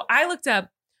 Okay, so I looked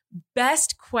up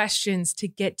best questions to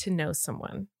get to know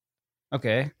someone,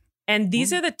 Okay. and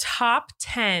these are the top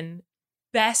 10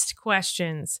 best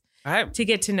questions to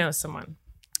get to know someone.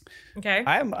 Okay.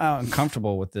 I'm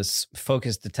uncomfortable with this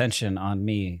focused attention on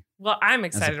me. Well, I'm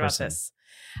excited about person. this.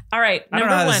 All right. I don't number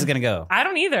know how one. this is going to go. I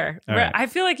don't either. All right. I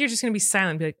feel like you're just going to be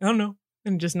silent and be like, I don't know,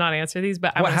 and just not answer these.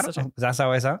 But I'm What, going to that's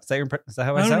how I sound? Is that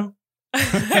how I I sound?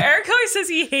 don't know. Eric always says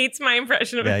he hates my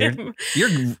impression of Yeah, him. You're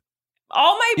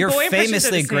All my you're boy impressions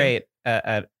are famously the same. great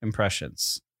at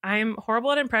impressions. I'm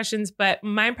horrible at impressions, but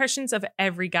my impressions of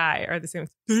every guy are the same.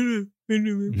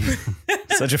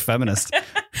 Such a feminist.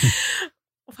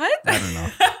 What? I don't know.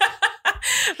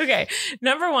 Okay.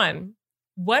 Number one,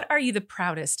 what are you the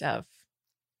proudest of?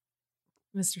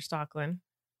 Mr. Stocklin.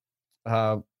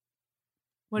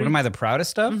 What am I the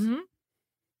proudest of? Mm-hmm.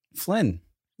 Flynn.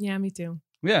 Yeah, me too.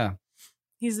 Yeah.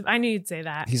 I knew you'd say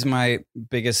that. He's my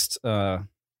biggest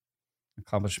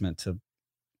accomplishment to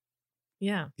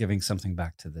Yeah. giving something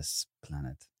back to this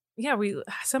planet. Yeah, we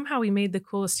made the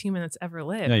coolest human that's ever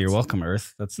lived. Yeah, you're welcome,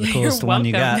 Earth. That's the You're coolest one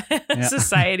you got. welcome, Yeah.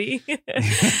 Society.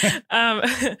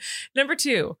 Number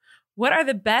two, what are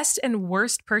the best and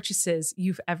worst purchases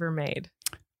you've ever made?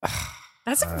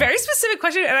 That's a very specific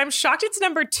question, and I'm shocked it's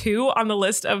number 2 on the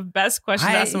list of best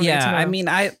questions. to ask someone to get to know. I mean,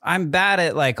 I'm bad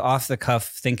at like off the cuff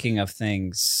thinking of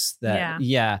things that.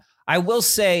 Yeah, I will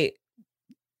say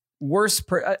worst.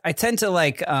 I tend to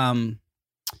like,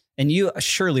 and you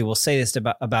surely will say this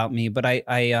about me, but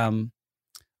I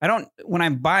don't, when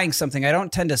I'm buying something, I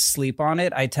don't tend to sleep on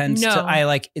it. I tend to, I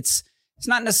like it's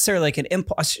not necessarily like an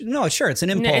impulse. No, sure, it's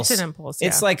an impulse. It's an impulse. Yeah.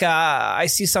 It's like I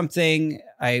see something,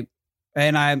 and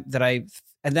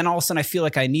then all of a sudden I feel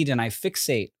like I need it and I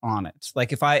fixate on it.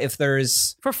 Like if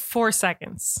there's for 4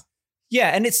 seconds. Yeah,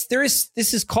 and this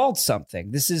is called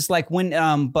something. This is like when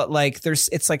but like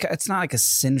it's not like a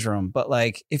syndrome, but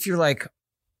like if you're like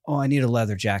oh, I need a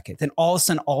leather jacket. Then all of a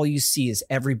sudden, all you see is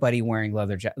everybody wearing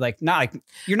leather jacket. Like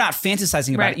you're not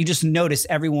fantasizing about Right. it. You just notice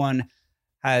everyone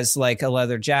has like a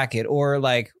leather jacket. Or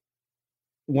like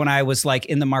when I was like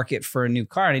in the market for a new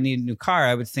car and I needed a new car,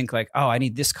 I would think like, oh, I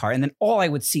need this car. And then all I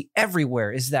would see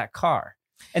everywhere is that car.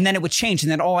 And then it would change.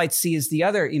 And then all I'd see is the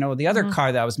other Mhm.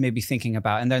 car that I was maybe thinking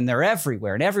about. And then they're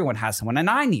everywhere and everyone has one. And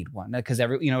I need one because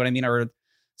you know what I mean? Or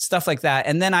stuff like that.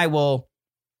 And then I will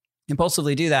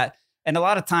impulsively do that. And a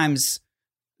lot of times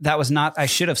that was not, I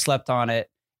should have slept on it.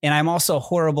 And I'm also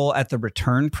horrible at the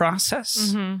return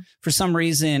process. Mhm. For some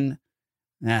reason,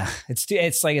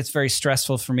 it's very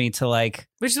stressful for me to like,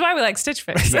 Which is why we like Stitch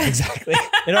Fix. yeah, exactly.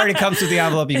 It already comes with the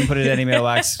envelope. You can put it in any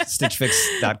mailbox,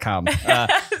 stitchfix.com.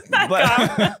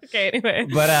 Okay, anyway.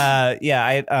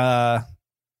 But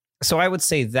so I would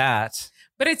say that.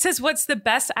 But it says, what's the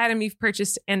best item you've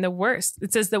purchased and the worst?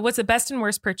 It says that what's the best and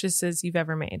worst purchases you've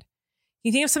ever made?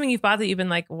 You think of something you've bought that you've been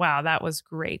like, wow, that was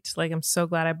great. Like, I'm so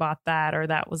glad I bought that. Or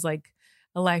that was like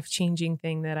a life-changing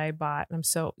thing that I bought. And I'm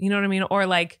so, you know what I mean? Or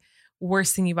like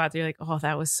worst thing you bought that you're like, oh,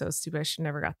 that was so stupid. I should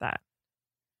never got that.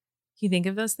 Can you think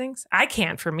of those things? I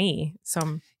can't for me.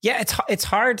 So Yeah, it's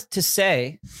hard to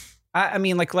say. I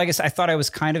mean, like I said, I thought I was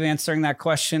kind of answering that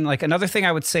question. Like another thing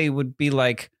I would say would be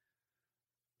like,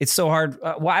 it's so hard.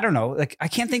 Well, I don't know. Like I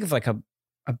can't think of like a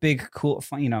big, cool,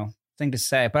 fun, thing to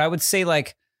say. But I would say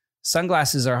like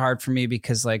sunglasses are hard for me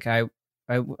because like I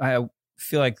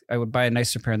feel like I would buy a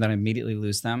nicer pair and then immediately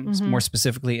lose them. Mhm. More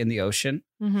specifically in the ocean.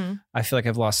 mhm. I feel like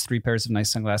I've lost 3 pairs of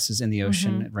nice sunglasses in the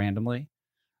ocean randomly.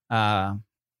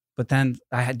 But then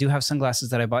I do have sunglasses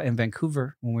that I bought in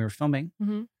Vancouver when we were filming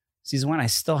Mhm. season 1. I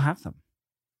still have them.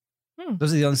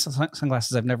 Those are the only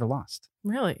sunglasses I've never lost.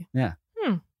 Really?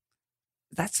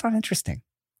 That's not interesting.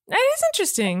 That is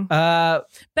interesting.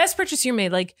 Best purchase you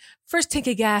made, like first tank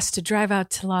of gas to drive out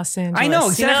to Los Angeles. I know,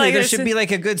 exactly. There there's should be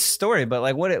like a good story, but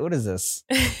like, what is this?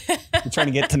 You're trying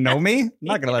to get to know me? I'm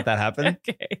not going to let that happen.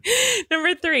 Okay.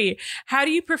 Number 3, how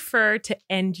do you prefer to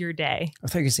end your day? I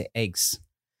thought you were going to say eggs.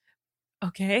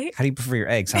 Okay. How do you prefer your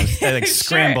eggs? I was like Sure.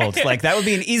 scrambled. Like that would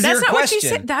be an easier That's not question. what you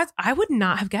said. I would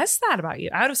not have guessed that about you.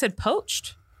 I would have said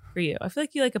poached for you. I feel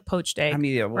like you like a poached egg I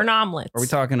mean, yeah, or an omelet. are we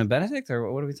talking a Benedict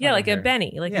or what are we talking Yeah, like here? a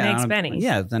Benny, like an eggs Benny.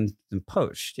 Yeah, then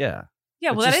poached. Yeah. Yeah,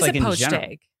 But well, that just is like a in poached general.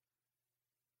 egg.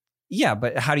 Yeah,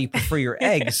 but how do you prefer your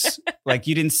eggs? Like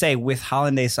you didn't say with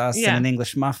hollandaise sauce Yeah. and an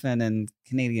English muffin and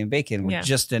Canadian bacon with Yeah.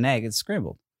 just an egg. It's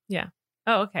scrambled.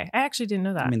 Oh, okay. I actually didn't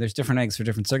know that. I mean, there's different eggs for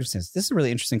different circumstances. This is a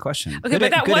really interesting question. Okay, but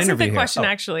that good wasn't interview the here. question, Oh,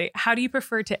 actually. How do you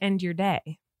prefer to end your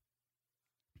day?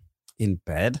 in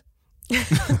bed.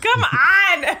 Come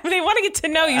on. They want to get to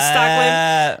know you,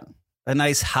 Stockland. A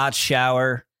nice hot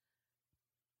shower.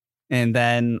 And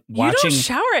then You watching. don't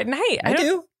shower at night. I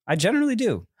do. I generally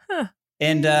do. Huh.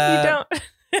 And You don't.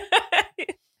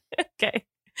 Okay.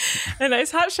 A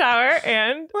nice hot shower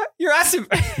and what? You're asking.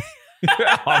 You're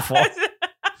awful.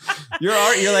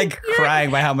 You're like crying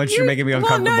by how much you're making me well, no,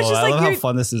 uncomfortable. it's just I like love how your-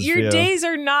 fun this is for Your you. days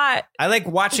are not. I like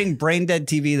watching brain dead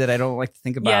TV that I don't like to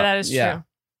think about. Yeah, that is true.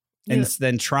 And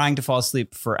then trying to fall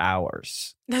asleep for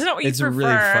hours. That's not what It's you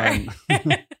prefer. really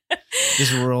fun.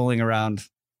 Just rolling around,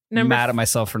 mad at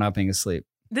myself for not being asleep.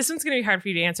 This one's going to be hard for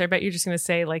you to answer. I bet you're just going to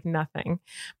say like nothing.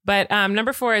 But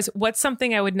number 4 is, what's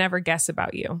something I would never guess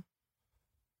about you?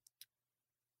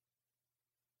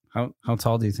 How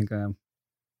tall do you think I am?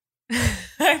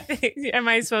 I think, am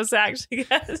I supposed to actually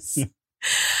guess?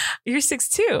 You're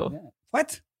 6'2". Yeah.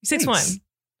 What? You're 6'1". Thanks.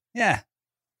 Yeah.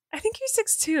 I think you're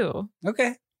 6'2".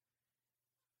 Okay.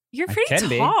 You're I pretty can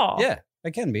be. tall. Yeah,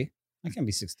 I can be. I can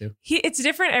be 6'2". It's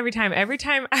different every time. Every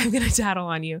time I'm going to tattle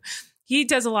on you. He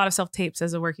does a lot of self-tapes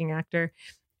as a working actor.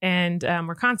 And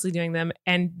we're constantly doing them.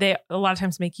 And they a lot of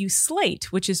times make you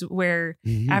slate, which is where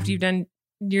after you're done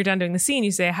doing the scene,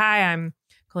 you say, hi, I'm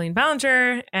Colleen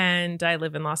Ballinger and I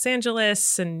live in Los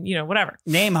Angeles and, whatever.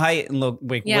 Name, height, and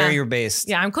where you're based.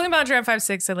 Yeah, I'm Colleen Ballinger. I'm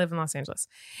 5'6". I live in Los Angeles.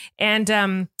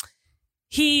 And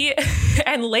he,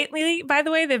 and lately, by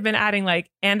the way, they've been adding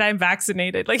and I'm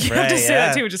vaccinated. Like you have to say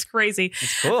that too, which is crazy.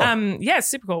 It's cool. Yeah, it's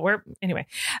super cool. Anyway,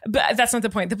 but that's not the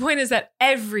point. The point is that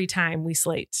every time we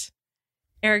slate,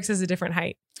 Eric says a different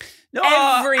height. No,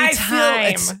 every I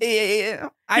time.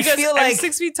 I feel like I'm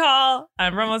 6 feet tall.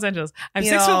 I'm from Los Angeles. I'm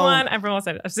 6'1". I'm from Los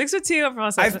Angeles. I'm 6'2". I'm from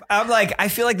Los Angeles. I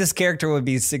feel like this character would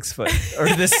be 6 foot, or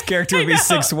this character would be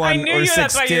 6'1" or 6'2".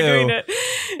 That's why you're doing it.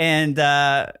 And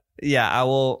I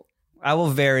will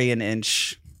vary an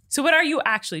inch. So what are you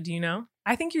actually? Do you know?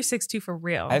 I think you're 6'2" for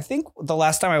real. I think the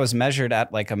last time I was measured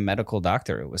at like a medical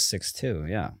doctor, it was 6'2".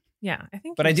 Yeah. Yeah, I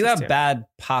think. But I you're do have 6'2". bad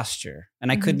posture,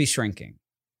 and I could be shrinking.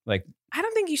 Like I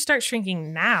don't think you start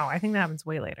shrinking now. I think that happens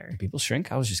way later. people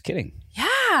shrink. I was just kidding. Yeah,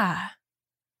 Yeah.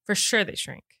 For sure they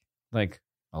shrink. Like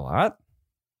a lot?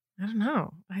 I don't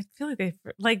know. I feel like they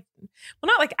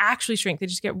not like actually shrink. They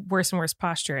just get worse and worse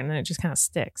posture and then it just kind of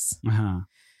sticks. Uh-huh.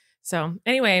 So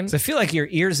anyway. So I feel like your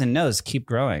ears and nose keep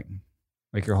growing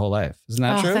like your whole life. Isn't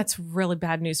that true? That's really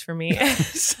bad news for me.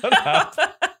 Shut up.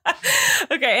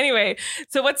 Okay, anyway.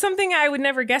 So what's something I would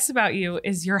never guess about you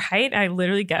is your height. I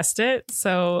literally guessed it.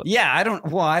 So yeah, I don't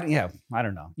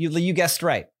know. You guessed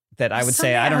right that I would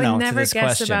say, I don't would know never to this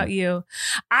guess question. about you.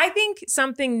 I think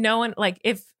something no one, like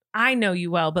if I know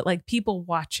you well, but like people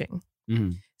watching,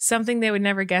 something they would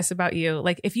never guess about you.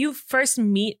 Like if you first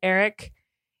meet Eric.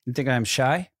 You think I'm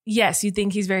shy? Yes, you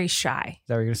think he's very shy. Is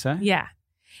that what you're going to say? Yeah.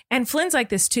 And Flynn's like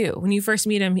this too. When you first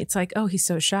meet him, it's like, oh, he's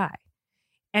so shy.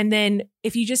 And then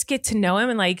if you just get to know him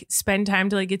and like spend time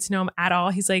to like get to know him at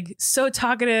all, he's like so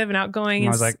talkative and outgoing. And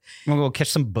I was like, I'm going to go catch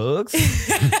some bugs.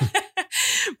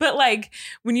 But like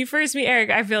when you first meet Eric,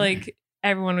 I feel like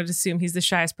everyone would assume he's the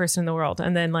shyest person in the world.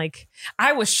 And then like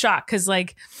I was shocked because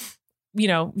like, you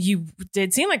know, you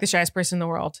did seem like the shyest person in the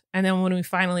world. And then when we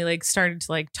finally like started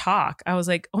to like talk, I was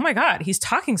like, oh my God, he's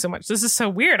talking so much. This is so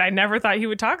weird. I never thought he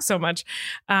would talk so much.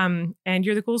 And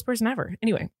you're the coolest person ever.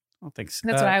 Anyway. I don't think so.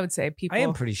 That's what I would say. People. I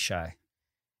am pretty shy.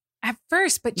 At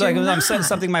first, but you're like, not. I'm saying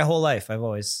something my whole life.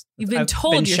 You've been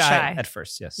told you're shy. At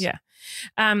first, yes. Yeah.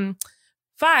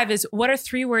 5 is, what are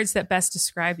 3 words that best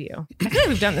describe you? I feel like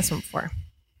we've done this one before.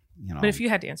 You know, but if you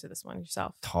had to answer this one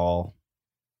yourself. Tall.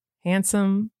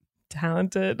 Handsome.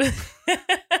 Talented.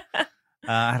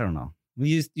 I don't know.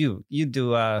 You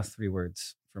do 3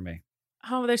 words for me.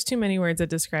 Oh, there's too many words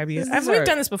that describe you. We've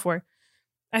done this before.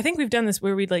 I think we've done this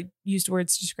where we like used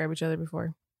words to describe each other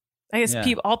before. I guess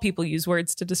all people use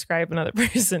words to describe another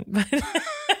person, but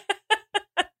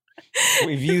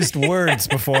we've used words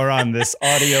before on this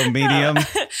audio medium.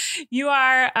 You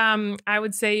are, I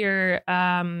would say you're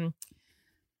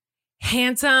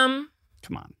handsome.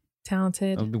 Come on.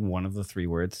 Talented. That would be one of the 3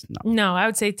 words. No, I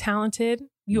would say talented.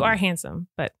 You are handsome,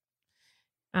 but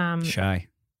shy.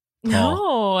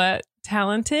 No,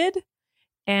 talented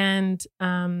and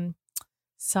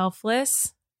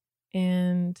selfless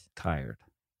and tired.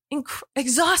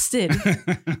 Exhausted.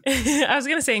 I was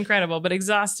going to say incredible, but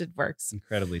exhausted works.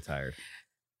 Incredibly tired.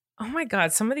 Oh my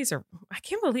God. Some of these are, I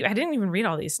can't believe I didn't even read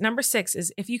all these. Number 6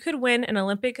 is, if you could win an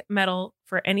Olympic medal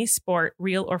for any sport,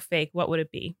 real or fake, what would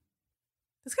it be?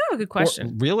 That's kind of a good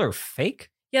question. Real or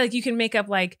fake? Yeah, like you can make up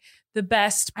like the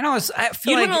best. I know.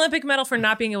 You'd win an Olympic medal for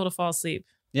not being able to fall asleep.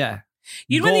 Yeah.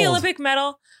 You'd win the Olympic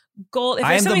medal. Gold. If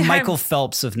I am the Michael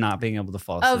Phelps of not being able to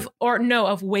fall asleep.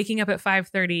 Of waking up at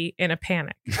 5:30 in a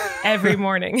panic every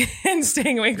morning and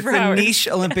staying awake for hours. It's a niche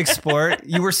Olympic sport.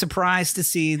 You were surprised to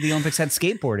see the Olympics had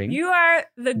skateboarding. You are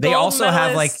the gold They also medalist.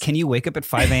 have like, can you wake up at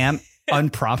 5 a.m.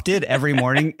 unprompted every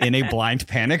morning in a blind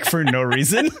panic for no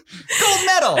reason? Gold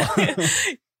medal.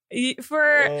 You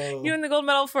win the gold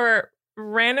medal for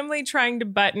randomly trying to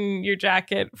button your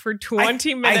jacket for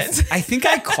 20 minutes. I think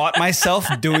I caught myself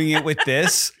doing it with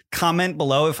this. Comment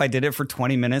below if I did it for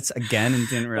 20 minutes again and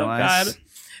didn't realize. Oh God.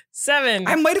 7.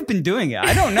 I might have been doing it.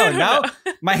 I don't know. Now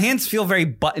my hands feel very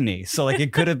buttony. So like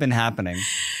it could have been happening.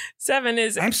 7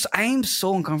 is... I am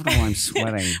so uncomfortable. I'm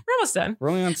sweating. We're almost done. We're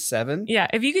only on 7? Yeah.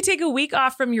 If you could take a week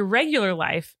off from your regular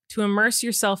life to immerse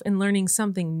yourself in learning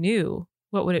something new,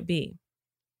 what would it be?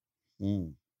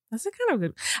 That's a kind of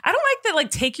good... I don't like that,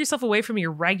 like, take yourself away from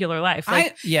your regular life.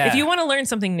 Like, if you want to learn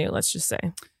something new, let's just say.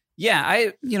 Yeah,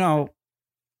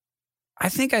 I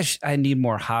think I need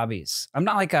more hobbies. I'm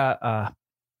not like a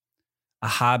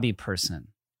hobby person.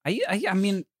 I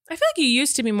mean... I feel like you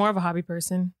used to be more of a hobby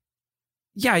person.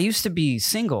 Yeah, I used to be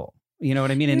single. You know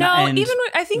what I mean? And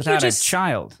I think you're just... a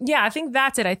child. Yeah, I think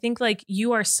that's it. I think, like,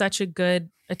 you are such a good,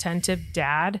 attentive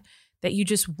dad that you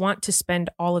just want to spend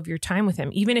all of your time with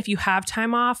him. Even if you have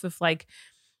time off, if my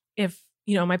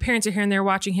parents are here and they're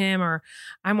watching him or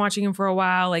I'm watching him for a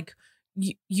while, like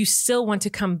you still want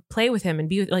to come play with him and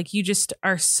be like, you just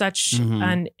are such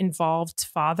an involved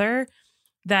father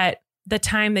that the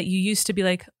time that you used to be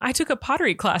like, I took a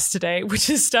pottery class today, which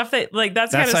is stuff that like,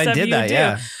 that's kind of stuff you would do.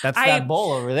 Yeah. That's that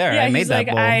bowl over there. Yeah, I made that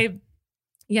bowl. I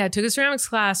took a ceramics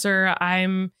class, or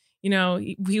we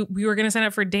were going to sign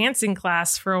up for dancing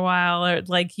class for a while, or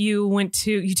like you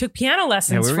took piano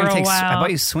lessons for a while. I bought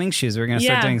you swing shoes. We were going to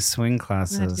start doing swing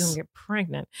classes. I'm going to get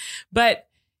pregnant. But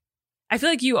I feel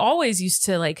like you always used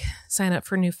to like sign up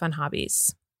for new fun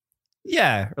hobbies.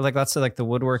 Yeah. Or like lots of like the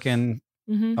woodworking,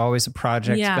 always a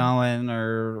project going,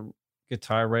 or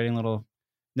guitar writing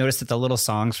notice that the little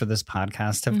songs for this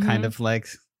podcast have kind of like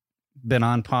been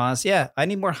on pause. Yeah. I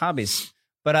need more hobbies.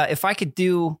 But if I could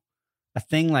do a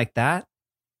thing like that,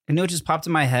 I know it just popped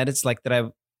in my head. It's like that I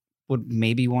would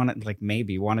maybe want to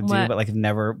do, What? but like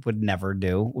would never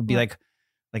do, would be What?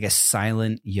 like a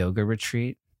silent yoga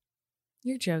retreat.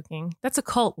 You're joking. That's a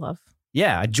cult, love.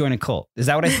 Yeah, I'd join a cult. Is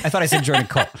that what I thought I said join a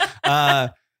cult?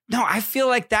 No, I feel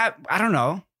like that. I don't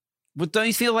know. But don't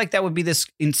you feel like that would be this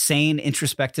insane,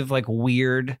 introspective, like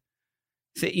weird,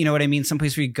 you know what I mean?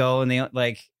 Someplace where you go and they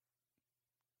like,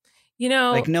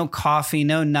 like no coffee,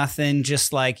 no nothing.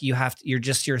 Just like you're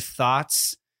just your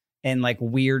thoughts and like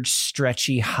weird,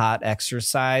 stretchy, hot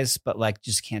exercise, but like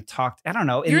just can't talk. I don't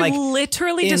know. You're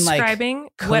literally describing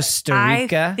Costa what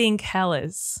Rica. I think hell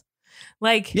is.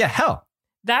 Like, Yeah, hell.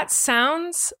 that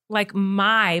sounds like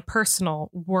my personal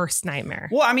worst nightmare.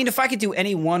 Well, I mean, if I could do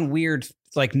any one weird,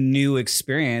 like new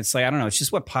experience, like, I don't know, it's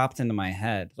just what popped into my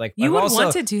head. Like, You would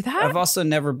want to do that? I've also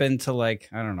never been to like,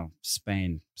 I don't know,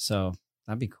 Spain. So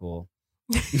that'd be cool.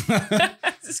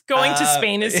 Just going to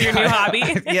Spain is your new hobby.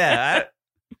 Yeah.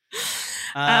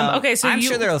 Okay, so I'm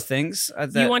sure there are things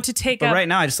you want to take but up right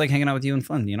now I just like hanging out with you and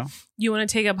fun, you know? you want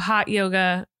to take up hot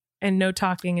yoga and no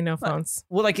talking and no phones.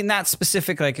 Well, like in that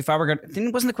specific, like if I were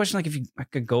going wasn't the question like if I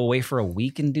could go away for a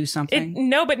week and do something?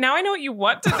 No, but now I know what you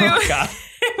want to do. Oh, God.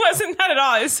 It wasn't that at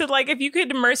all. It said like if you could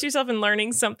immerse yourself in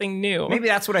learning something new. Maybe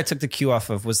that's what I took the cue off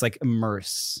of, was like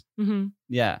immerse. Mm-hmm.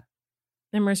 Yeah.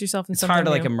 Immerse yourself in It's something hard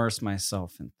to like new. immerse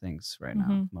myself in things right now at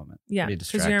the moment. Yeah, Pretty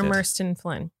because you're distracted. immersed in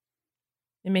Flynn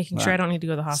and making sure Well, I don't need to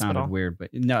go to the hospital. Sounded weird, but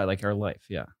no, like our life.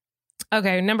 Yeah.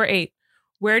 Okay, number 8.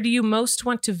 Where do you most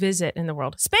want to visit in the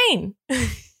world? Spain.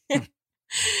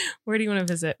 Where do you want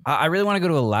to visit? I really want to go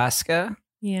to Alaska.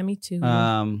 Yeah, me too.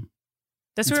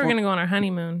 That's it's where we're one- going to go on our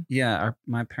honeymoon. Yeah.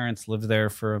 My parents lived there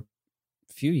for a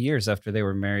few years after they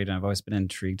were married, and I've always been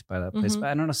intrigued by that place, Mhm. but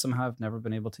I don't know, somehow I've never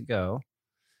been able to go.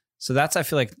 So that's, I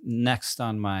feel like, next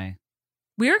on my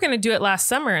We were going to do it last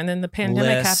summer and then the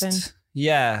pandemic list. happened.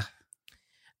 Yeah.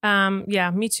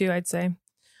 Yeah, me too, I'd say.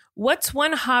 What's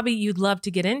one hobby you'd love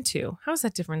to get into? How is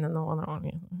that different than the one I want?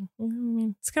 You know what I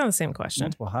mean, it's kind of the same question.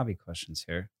 Multiple hobby questions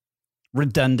here.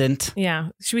 Redundant. Yeah.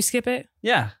 Should we skip it?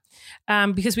 Yeah.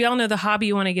 Because we all know the hobby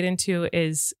you want to get into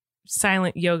is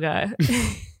silent yoga.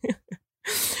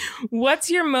 What's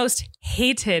your most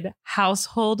hated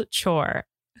household chore?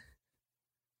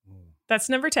 That's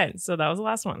number 10. So that was the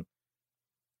last one.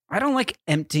 I don't like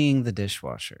emptying the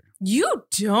dishwasher. You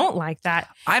don't like that.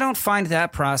 I don't find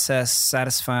that process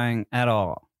satisfying at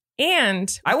all.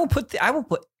 And I will put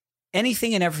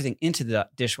anything and everything into the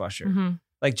dishwasher. Mhm,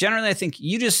 Like generally, I think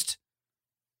you just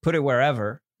put it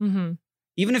wherever. mhm.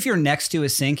 Even if you're next to a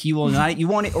sink, you will not. You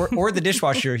won't, or the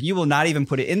dishwasher. You will not even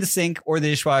put it in the sink or the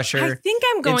dishwasher. I think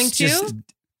I'm going It's to. just-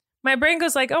 My brain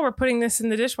goes like, "Oh, we're putting this in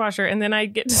the dishwasher," and then I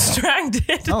get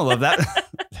distracted. Oh, love that.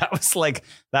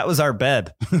 That was our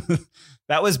bed.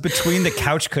 That was between the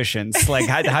couch cushions. Like,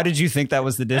 how did you think that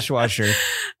was the dishwasher?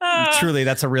 Truly,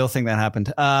 that's a real thing that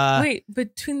happened. Wait,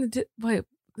 between the wait.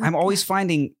 I'm always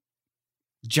finding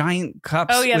giant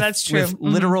cups. Oh, yeah, with, that's true. With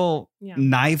Mhm. literal Yeah.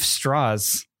 knife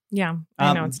straws. Yeah,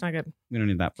 I know it's not good. We don't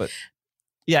need that, but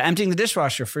yeah, emptying the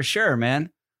dishwasher for sure, man.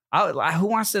 Who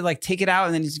wants to like take it out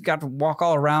and then you got to walk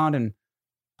all around and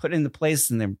put it in the place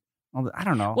and then I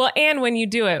don't know. Well, and when you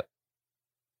do it,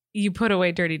 you put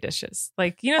away dirty dishes.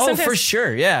 Like, you know, oh, sometimes for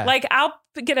sure, yeah. like I'll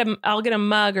get a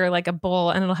mug or like a bowl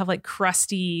and it'll have like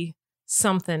crusty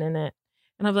something in it.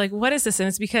 And I'll be like, what is this? And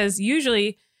it's because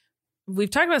usually we've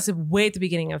talked about this way at the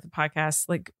beginning of the podcast,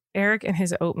 like Eric and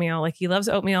his oatmeal, like he loves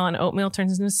oatmeal and oatmeal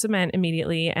turns into cement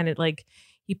immediately. And it like,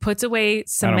 he puts away mind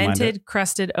cemented,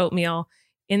 crusted oatmeal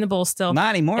in the bowl still.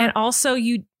 Not anymore. And also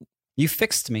you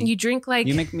fixed me. you drink like,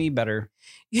 You make me better.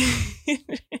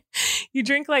 you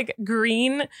drink like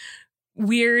green,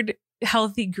 weird,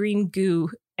 healthy green goo.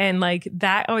 And like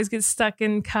that always gets stuck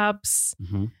in cups.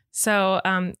 Mm-hmm. So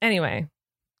anyway,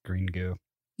 Green goo.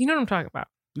 you know what I'm talking about.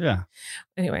 Yeah.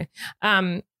 Anyway,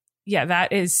 yeah,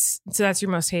 that's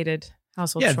your most hated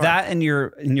household Yeah, chore. that and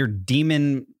your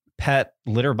demon pet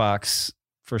litter box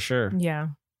for sure. Yeah.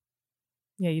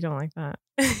 Yeah, you don't like that.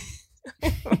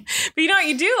 But you know what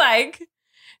you do like?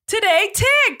 Today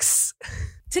Ticks.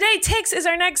 Today Ticks is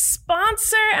our next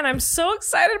sponsor, and I'm so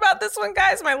excited about this one,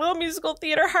 guys. My little musical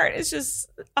theater heart is just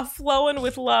flowing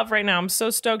with love right now. I'm so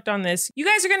stoked on this. You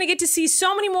guys are going to get to see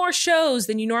so many more shows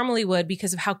than you normally would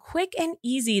because of how quick and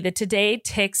easy the Today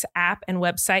Ticks app and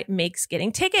website makes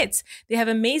getting tickets. They have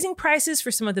amazing prices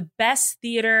for some of the best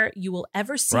theater you will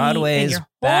ever see in Broadway's your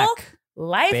back, whole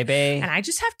life. baby. And I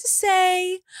just have to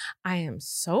say, I am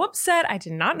so upset. I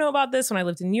did not know about this when I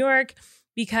lived in New York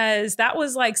because that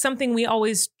was like something we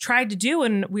always tried to do.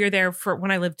 And we were there for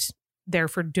when I lived there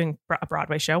for doing a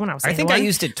Broadway show when I was I think one. I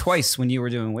used it twice when you were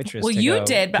doing Waitress. Well, to you go,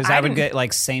 did, but because I I would didn't- get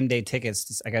like same day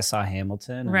tickets. Like I saw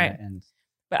Hamilton, Right. And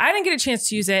But I didn't get a chance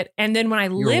to use it. And then when I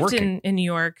lived in New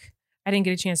York, I didn't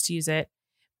get a chance to use it.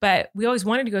 But we always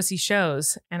wanted to go see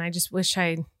shows. And I just wish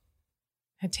I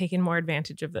had taken more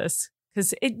advantage of this.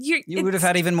 Because you would have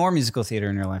had even more musical theater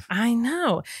in your life. I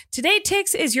know. Today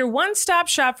Tix is your one-stop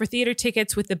shop for theater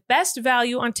tickets with the best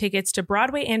value on tickets to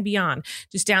Broadway and beyond.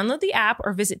 Just download the app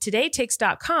or visit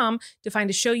todaytix.com to find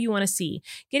a show you want to see.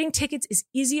 Getting tickets is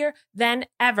easier than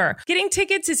ever.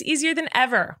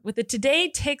 With the Today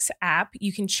Tix app,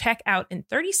 you can check out in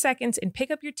 30 seconds and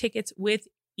pick up your tickets with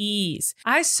ease.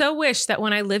 I so wish that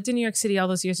when I lived in New York City all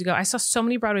those years ago, I saw so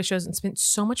many Broadway shows and spent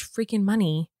so much freaking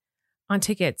money on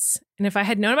tickets. And if I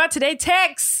had known about Today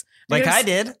Tix, I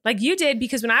did, like you did,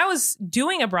 because when I was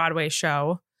doing a Broadway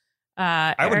show,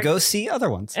 I would go see other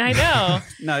ones. I know.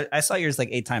 No, I saw yours like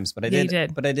 8 times, but I Yeah, did. you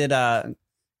did. But I did go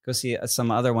see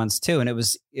some other ones too, and it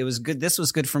was good. This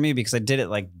was good for me because I did it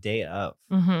like day of,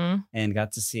 and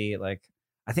got to see like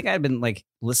I think I had been like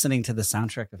listening to the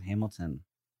soundtrack of Hamilton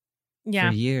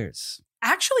for years.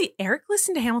 Actually, Eric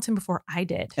listened to Hamilton before I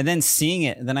did, and then seeing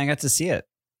it, and then I got to see it.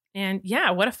 And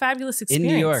yeah, what a fabulous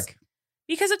experience. In New York.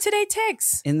 Because of Today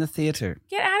Tix. In the theater.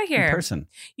 Get out of here. In person.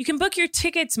 You can book your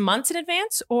tickets months in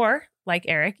advance or, like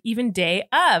Eric, even day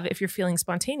of if you're feeling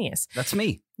spontaneous. That's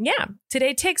me. Yeah.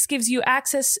 Today Tix gives you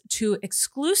access to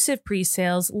exclusive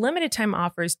pre-sales, limited time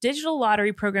offers, digital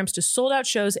lottery programs to sold out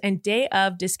shows, and day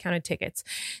of discounted tickets.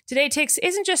 Today Tix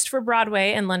isn't just for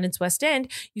Broadway and London's West End.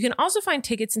 You can also find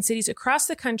tickets in cities across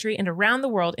the country and around the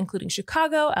world, including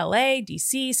Chicago, LA,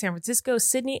 DC, San Francisco,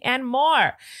 Sydney, and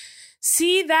more.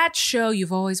 See that show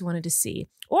you've always wanted to see,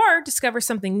 or discover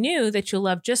something new that you'll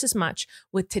love just as much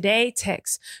with Today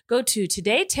Tix. Go to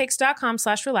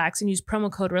todaytix.com/relax and use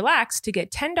promo code RELAX to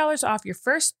get $10 off your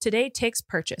first Today Tix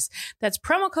purchase. That's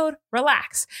promo code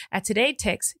RELAX at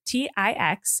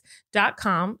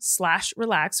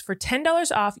todaytix.com/relax for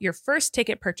 $10 off your first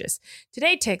ticket purchase.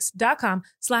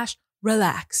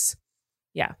 todaytix.com/relax.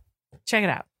 Yeah, check it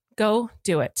out. Go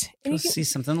do it. And Go see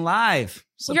something live.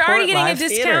 You're already getting a live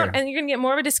discount, theater. and you're going to get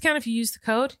more of a discount if you use the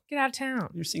code. Get out of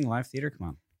town. You're seeing live theater?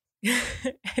 Come on.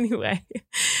 Anyway,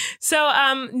 so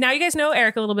now you guys know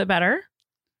Eric a little bit better.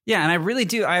 Yeah, and I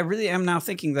really am now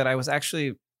thinking that I was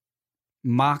actually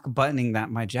mock buttoning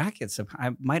my jacket. So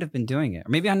I might have been doing it. Or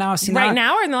maybe I now see Right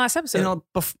now or in the last episode?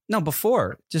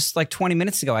 Before. Just like 20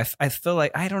 minutes ago. I feel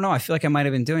like, I don't know. I feel like I might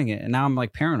have been doing it. And now I'm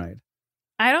like paranoid.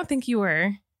 I don't think you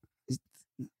were.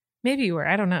 Maybe you were.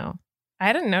 I don't know.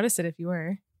 I didn't notice it if you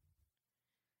were.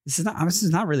 This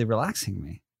is not really relaxing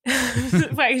me.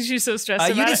 Why is you so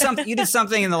stressed about it? You did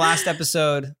something in the last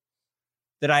episode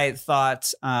that I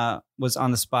thought was on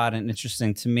the spot and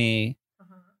interesting to me,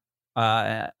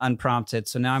 unprompted.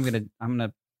 So now I'm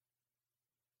gonna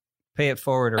pay it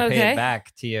forward or pay it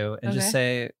back to you and just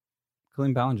say,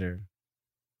 Colleen Ballinger,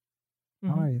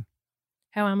 how are you?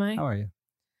 How am I? How are you?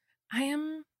 I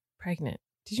am pregnant.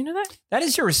 Did you know that? That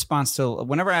is your response to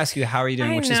whenever I ask you, how are you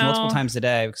doing, which is multiple times a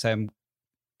day because I'm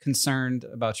concerned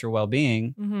about your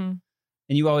well-being. And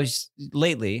you always,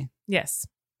 lately, yes,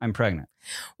 I'm pregnant.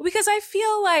 Well, because I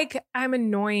feel like I'm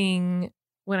annoying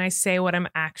when I say what I'm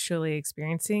actually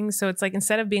experiencing. So it's like,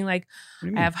 instead of being like,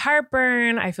 I have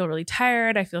heartburn, I feel really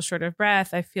tired, I feel short of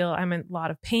breath, I feel I'm in a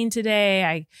lot of pain today,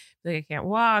 I feel like I can't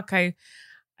walk, I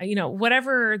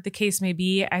whatever the case may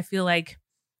be, I feel like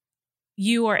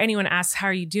you or anyone asks, how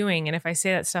are you doing? And if I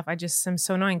say that stuff, I'm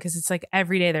so annoying because it's like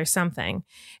every day there's something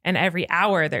and every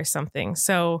hour there's something.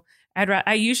 So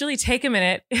I usually take a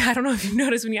minute. I don't know if you've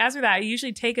noticed when you ask me that, I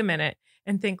usually take a minute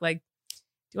and think like,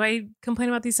 do I complain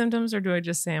about these symptoms or do I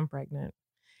just say I'm pregnant?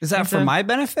 Is that for my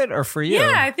benefit or for you?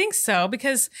 Yeah, I think so,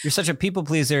 because you're such a people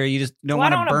pleaser. You just don't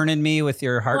want to burden me with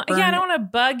your heartburn. Yeah, I don't want to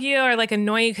bug you or like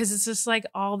annoy you because it's just like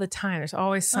all the time. There's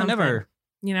always something. Never.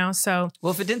 So.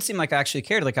 Well, if it didn't seem like I actually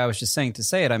cared, like I was just saying to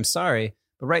say it, I'm sorry.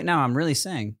 But right now I'm really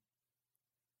saying,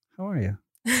 how are you?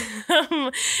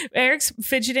 Eric's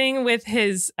fidgeting with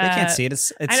his. They can't see it.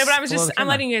 It's I know, but I'm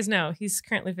letting you guys know he's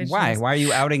currently fidgeting. Why? Why are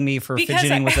you outing me for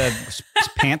fidgeting with a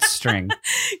pants string?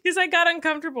 Because I got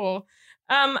uncomfortable.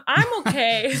 I'm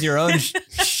okay. It's your own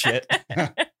shit.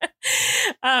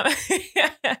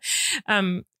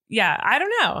 Yeah, I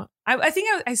don't know. I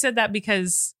think I said that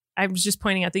because I was just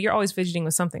pointing out that you're always fidgeting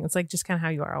with something. It's like just kind of how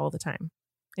you are all the time.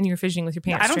 And you're fidgeting with your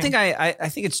pants. I don't think I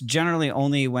think it's generally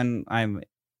only when I'm.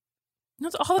 No,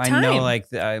 it's all the time. I know,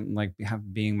 like I'm like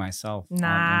being myself.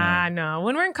 No.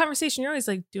 When we're in conversation, you're always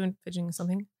like fidgeting with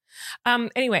something.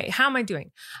 Anyway, how am I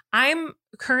doing? I'm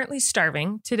currently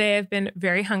starving. Today I've been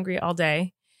very hungry all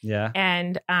day. Yeah.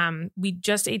 And we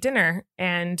just ate dinner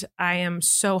and I am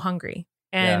so hungry.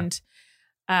 And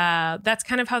that's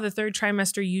kind of how the third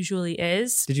trimester usually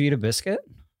is. Did you eat a biscuit?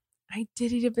 I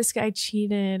did eat a biscuit. I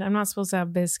cheated. I'm not supposed to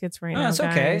have biscuits right now, that's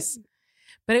okay. guys.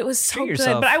 But it was so Treat good.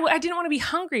 yourself. But I didn't want to be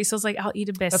hungry. So I was like, I'll eat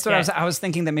a biscuit. That's what I was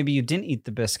thinking, that maybe you didn't eat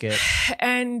the biscuit.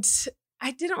 And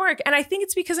I didn't work. And I think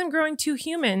it's because I'm growing 2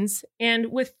 humans.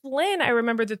 And with Flynn, I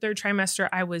remember the 3rd trimester,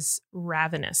 I was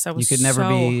ravenous. I was You could never so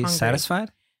be hungry.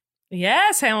 satisfied?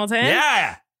 Yes, Hamilton.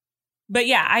 Yeah. But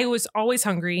yeah, I was always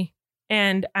hungry.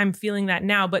 And I'm feeling that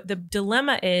now. But the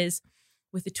dilemma is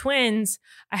with the twins,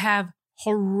 I have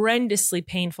horrendously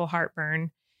painful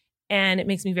heartburn. And it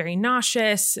makes me very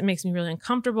nauseous. It makes me really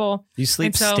uncomfortable. You sleep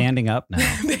And so- standing up now.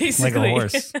 Basically, Like a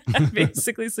horse. I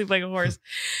basically sleep like a horse.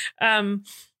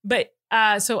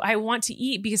 So I want to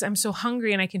eat because I'm so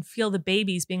hungry, and I can feel the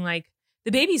babies being like,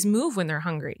 the babies move when they're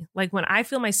hungry. Like when I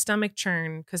feel my stomach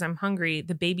churn because I'm hungry,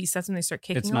 the babies, that's when they start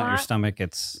kicking It's a not lot. your stomach.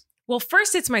 It's Well,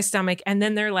 first it's my stomach, and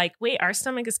then they're like, wait, our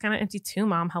stomach is kind of empty too,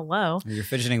 Mom. Hello. you're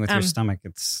fidgeting with your stomach.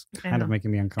 It's I kind of know.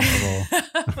 making me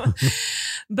uncomfortable.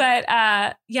 But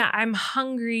yeah, I'm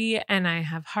hungry and I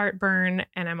have heartburn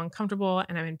and I'm uncomfortable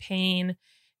and I'm in pain.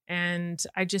 And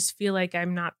I just feel like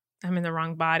I'm in the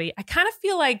wrong body. I kind of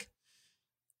feel like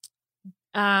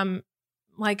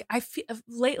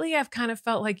lately I've kind of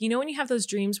felt like, when you have those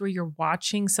dreams where you're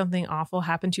watching something awful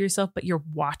happen to yourself, but you're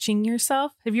watching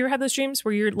yourself. Have you ever had those dreams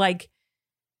where you're like,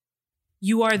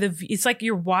 it's like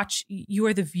you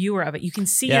are the viewer of it. You can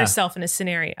see yourself in a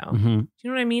scenario. Mhm. Do you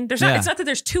know what I mean? It's not that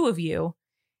there's 2 of you.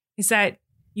 It's that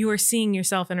you are seeing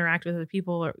yourself interact with other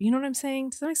people, or you know what I'm saying?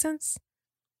 Does that make sense?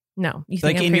 No. You think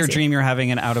Like I'm in your crazy. dream, you're having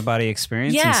an out of body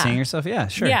experience and seeing yourself. Yeah,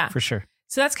 sure. Yeah. For sure.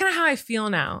 So that's kind of how I feel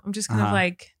now. I'm just kind of Uh-huh.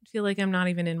 like, feel like I'm not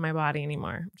even in my body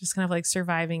anymore. I'm just kind of like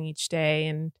surviving each day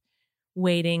and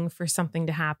waiting for something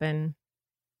to happen.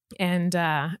 And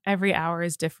every hour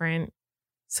is different.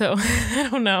 So I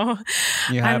don't know.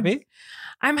 You happy?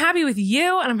 I'm happy with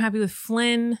you, and I'm happy with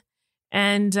Flynn.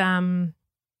 And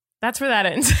that's where that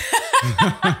ends.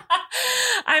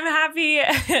 I'm happy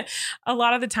a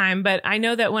lot of the time, but I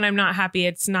know that when I'm not happy,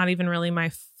 it's not even really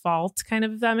my fault, kind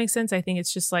of, if that makes sense. I think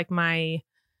it's just like my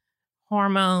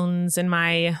hormones and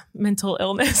my mental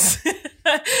illness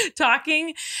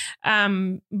talking.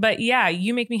 But yeah,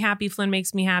 you make me happy. Flynn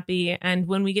makes me happy. And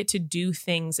when we get to do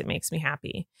things, it makes me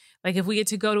happy. Like if we get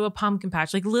to go to a pumpkin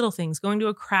patch, like little things, going to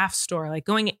a craft store, like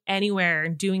going anywhere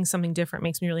and doing something different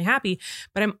makes me really happy.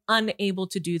 But I'm unable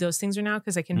to do those things right now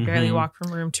because I can barely Mhm. walk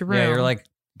from room to room. Yeah, you're like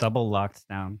double locked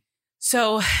down.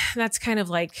 So that's kind of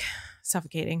like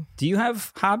suffocating. Do you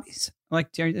have hobbies? Like,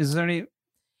 is there any?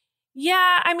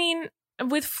 Yeah, I mean,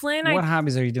 with Flynn, What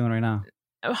hobbies are you doing right now?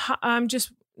 I'm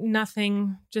just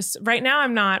nothing. Just right now,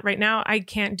 I'm not. Right now, I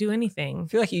can't do anything. I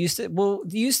feel like you used to. Well,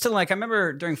 you used to like. I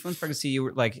remember during Flynn's pregnancy, you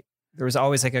were like, there was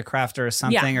always like a craft or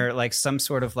something, or like some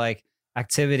sort of like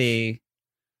activity.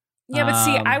 Yeah, but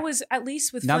see, I was at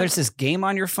least with Now Flynn. there's this game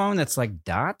on your phone that's like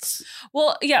dots.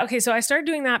 Well, yeah, okay. So I started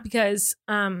doing that because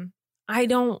I'm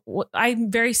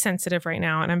very sensitive right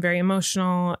now, and I'm very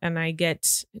emotional, and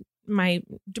my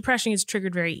depression is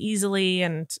triggered very easily,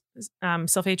 and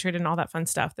self-hatred and all that fun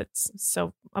stuff. That's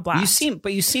so a blast.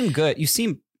 You seem good. You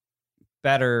seem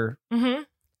better. Mm-hmm. You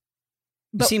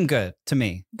But- seem good to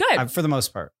me. Good. For the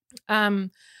most part.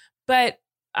 But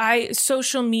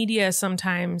social media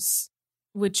sometimes,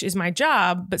 which is my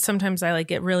job, but sometimes I like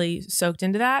get really soaked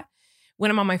into that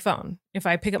when I'm on my phone. If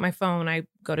I pick up my phone, I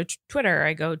go to Twitter,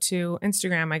 I go to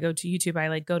Instagram, I go to YouTube, I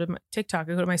like go to TikTok,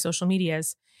 I go to my social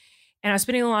medias. And I was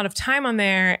spending a lot of time on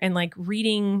there and like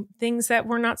reading things that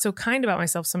were not so kind about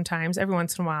myself sometimes, every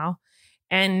once in a while.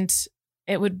 And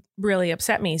it would really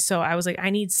upset me. So I was like, I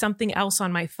need something else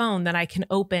on my phone that I can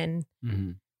open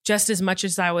just as much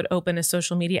as I would open a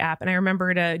social media app. And I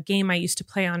remembered a game I used to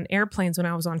play on airplanes when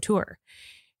I was on tour.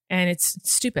 And it's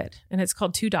stupid. And it's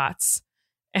called Two Dots.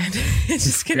 And it's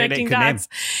just connecting dots.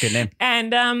 Good name.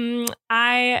 And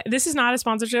this is not a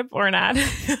sponsorship or an ad,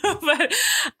 but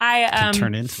Could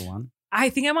turn into one. I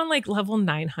think I'm on like level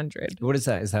 900. What is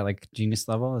that? Is that like genius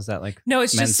level? Is that like No,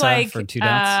 it's just Mensa like for 2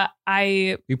 dots? Are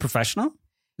I you professional?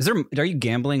 Are you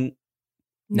gambling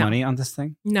no, money on this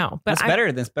thing? no, but That's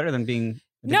better. That's better than being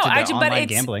addicted to online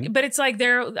gambling. But it's like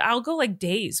I'll go like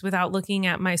days without looking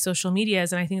at my social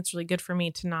medias, and I think it's really good for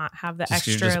me to not have the You're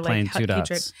extra just playing like 2 hatred.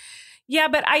 dots. Yeah,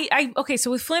 but okay.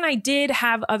 So with Flynn, I did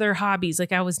have other hobbies.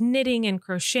 Like I was knitting and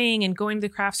crocheting and going to the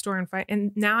craft store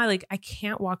and now I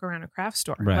can't walk around a craft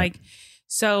store. Right. Like,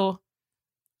 so,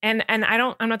 and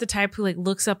I'm not the type who like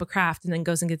looks up a craft and then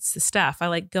goes and gets the stuff. I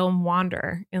like go and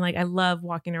wander and like, I love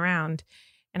walking around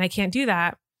and I can't do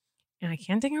that. And I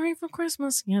can't decorate for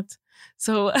Christmas yet.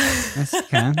 So Yes, you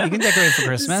can. You can decorate for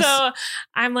Christmas. So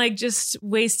I'm like just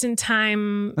wasting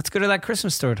time. Let's go to that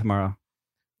Christmas store tomorrow.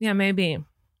 Yeah, maybe.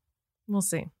 We'll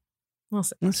see. We'll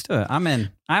see. Let's do it. I'm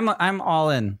in. I'm all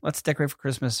in. Let's decorate for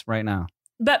Christmas right now.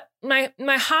 But my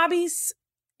hobbies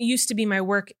used to be my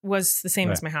work was the same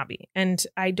as my hobby. And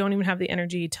I don't even have the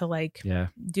energy to like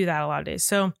do that a lot of days.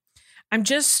 So I'm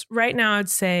just right now, I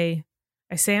say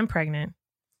I'm pregnant,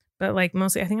 but like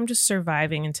mostly I think I'm just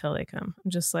surviving until they come.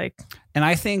 I'm just like. And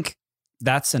I think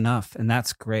that's enough. And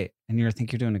that's great. And I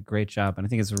think you're doing a great job. And I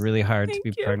think it's really hard to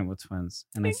be pregnant with twins.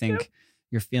 And I think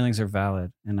your feelings are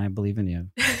valid. And I believe in you.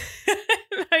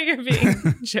 No, you're being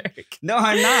a jerk. No,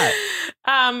 I'm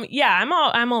not. Yeah,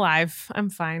 I'm alive. I'm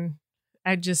fine.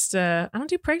 I just I don't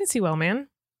do pregnancy well, man.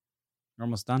 You're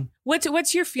almost done.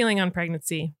 What's your feeling on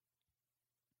pregnancy?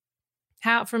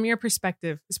 How, from your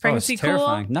perspective, is pregnancy it's cool?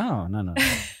 Terrifying. No.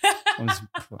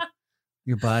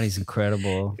 Your body's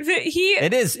incredible.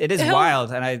 It is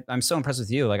wild, and I'm so impressed with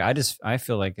you. Like I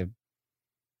feel like a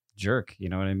jerk. You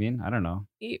know what I mean? I don't know.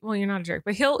 Well, you're not a jerk,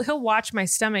 but he'll watch my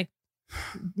stomach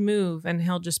move, and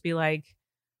he'll just be like,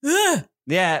 ugh.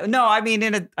 Yeah. No, I mean,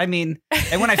 and when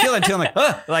I feel it too, I'm like,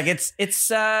 ugh. Like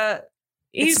it's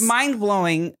mind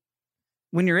blowing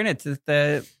when you're in it.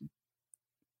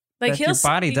 Like your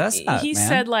body does that. He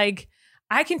said, like,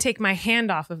 I can take my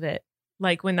hand off of it,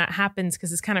 like when that happens,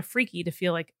 because it's kind of freaky to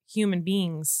feel like human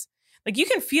beings. Like you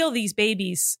can feel these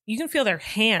babies, you can feel their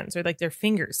hands or like their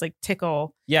fingers like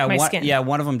tickle my skin. Yeah,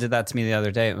 one of them did that to me the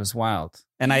other day. It was wild.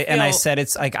 And I said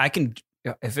it's like I can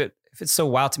if it's so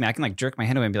wild to me, I can like jerk my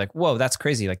hand away and be like, whoa, that's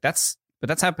crazy. Like that's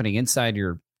happening inside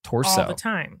your torso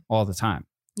all the time.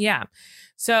 Yeah.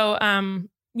 So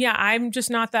yeah, I'm just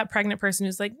not that pregnant person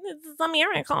who's like, this is a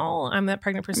miracle. I'm that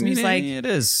pregnant person who's like, it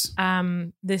is.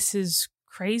 This is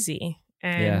crazy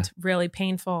and really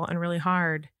painful and really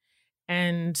hard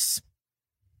and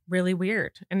really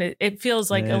weird. And it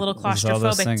feels like a little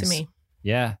claustrophobic to me.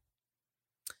 Yeah.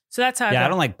 So that's how I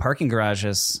don't like parking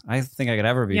garages. I think I could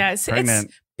ever be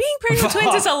pregnant. Being pregnant with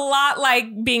twins is a lot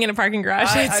like being in a parking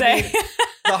garage, I'd say. I mean,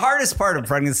 the hardest part of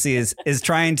pregnancy is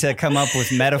trying to come up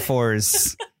with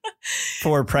metaphors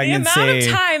for pregnancy the amount of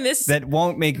time that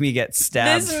won't make me get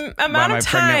stabbed this by amount my of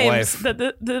pregnant times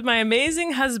wife. that my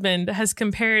amazing husband has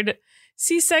compared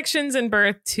C-sections and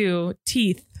birth to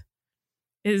teeth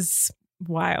is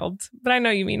wild. But I know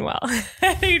you mean well.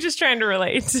 You're just trying to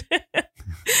relate.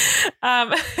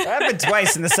 That happened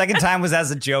twice, and the second time was as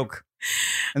a joke.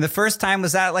 And the first time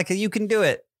was that like you can do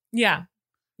it. Yeah.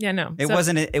 Yeah, no. It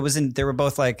wasn't they were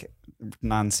both like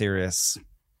non-serious.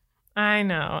 I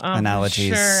know.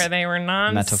 Analogies. Sure, they were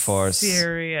metaphors.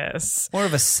 Serious. More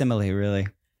of a simile, really.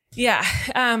 Yeah.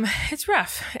 It's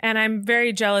rough. And I'm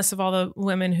very jealous of all the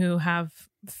women who have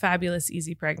fabulous,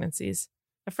 easy pregnancies.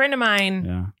 A friend of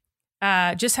mine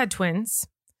just had twins,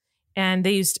 and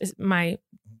my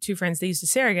two friends, they used a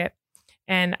surrogate,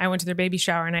 and I went to their baby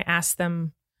shower and I asked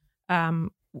them,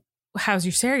 how's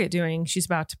your surrogate doing? She's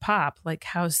about to pop. Like,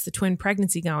 how's the twin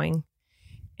pregnancy going?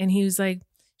 And he was like,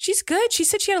 she's good. She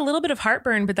said she had a little bit of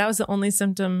heartburn, but that was the only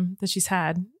symptom that she's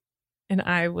had. And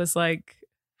I was like,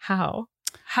 how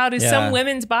do some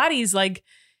women's bodies like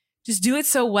just do it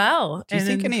so well? Do you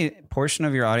think any portion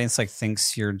of your audience like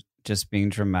thinks you're just being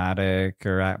dramatic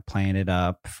or playing it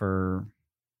up for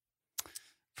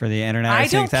the internet? I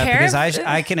don't care because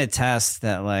I can attest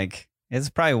that like it's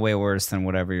probably way worse than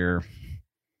whatever you're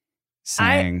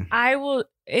saying. I will,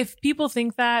 if people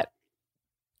think that,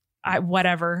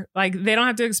 whatever, like they don't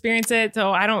have to experience it.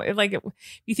 So I don't like it.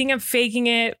 You think I'm faking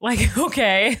it? Like,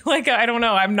 okay, like, I don't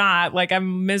know. I'm not, like,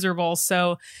 I'm miserable.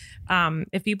 So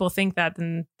if people think that,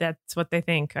 then that's what they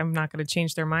think. I'm not going to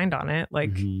change their mind on it.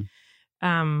 Like,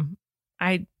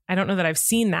 I don't know that I've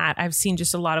seen that. I've seen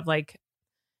just a lot of like,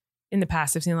 in the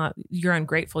past, I've seen a lot, you're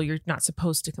ungrateful. You're not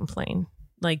supposed to complain,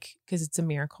 like, because it's a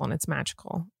miracle and it's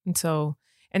magical. And so,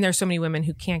 and there's so many women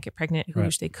who can't get pregnant who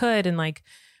wish they could. And like,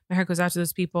 my heart goes out to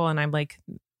those people. And I'm like,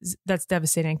 that's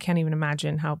devastating. I can't even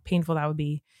imagine how painful that would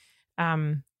be.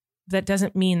 That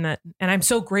doesn't mean that, and I'm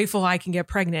so grateful I can get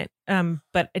pregnant.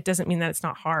 But it doesn't mean that it's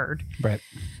not hard. Right.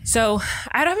 So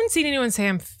I haven't seen anyone say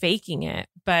I'm faking it,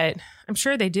 but I'm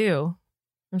sure they do.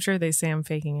 I'm sure they say I'm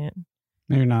faking it.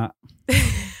 No, you're not.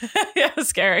 Yeah,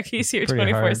 Scarrick, he's here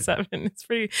 24/7. It's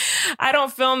pretty. I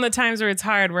don't film the times where it's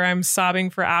hard, where I'm sobbing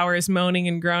for hours, moaning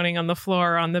and groaning on the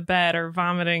floor or on the bed or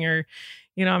vomiting, or,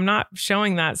 you know, I'm not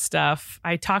showing that stuff.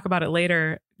 I talk about it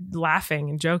later, laughing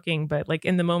and joking, but like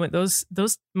in the moment, those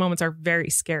moments are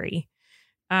very scary.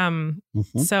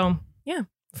 So yeah,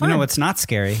 fun. You know what's not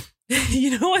scary?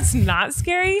 You know what's not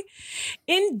scary?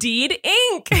 Indeed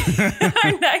Inc.,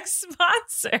 our next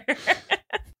sponsor.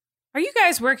 Are you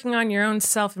guys working on your own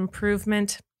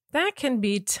self-improvement? That can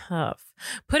be tough.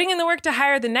 Putting in the work to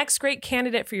hire the next great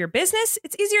candidate for your business,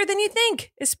 it's easier than you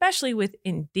think, especially with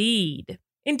Indeed.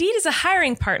 Indeed is a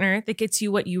hiring partner that gets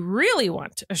you what you really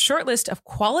want, a short list of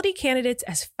quality candidates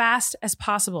as fast as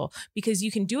possible, because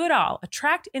you can do it all,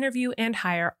 attract, interview, and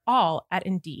hire all at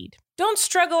Indeed. Don't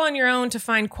struggle on your own to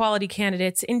find quality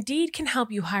candidates. Indeed can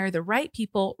help you hire the right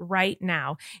people right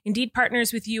now. Indeed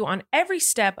partners with you on every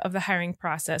step of the hiring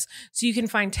process, so you can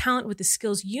find talent with the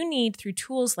skills you need through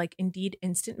tools like Indeed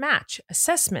Instant Match,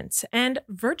 assessments, and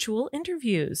virtual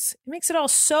interviews. It makes it all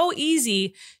so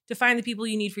easy to find the people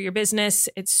you need for your business.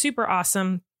 It's super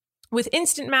awesome. With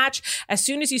Instant Match, as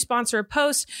soon as you sponsor a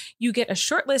post, you get a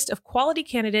short list of quality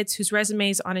candidates whose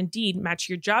resumes on Indeed match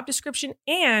your job description,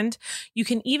 and you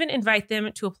can even invite them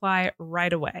to apply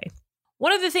right away.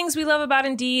 One of the things we love about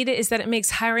Indeed is that it makes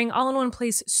hiring all in one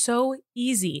place so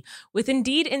easy. With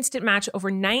Indeed Instant Match,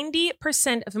 over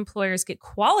 90% of employers get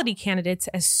quality candidates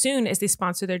as soon as they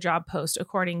sponsor their job post,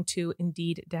 according to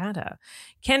Indeed data.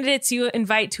 Candidates you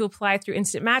invite to apply through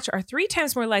Instant Match are 3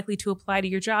 times more likely to apply to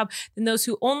your job than those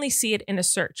who only see it in a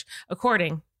search,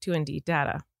 according to Indeed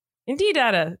data. Indeed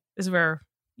data is where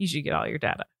you should get all your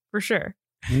data, for sure.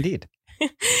 Indeed.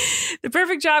 The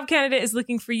perfect job candidate is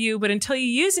looking for you, but until you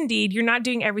use Indeed, you're not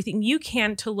doing everything you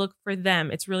can to look for them.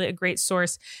 It's really a great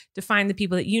source to find the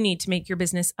people that you need to make your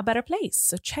business a better place.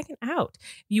 So check it out.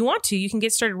 If you want to, you can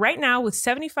get started right now with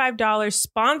 $75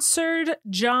 sponsored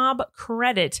job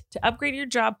credit to upgrade your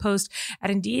job post at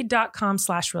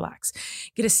Indeed.com/relax.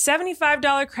 Get a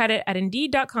 $75 credit at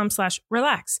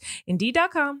Indeed.com/relax.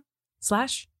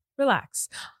 Indeed.com/relax.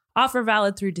 Offer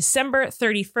valid through December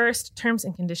 31st. Terms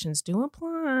and conditions do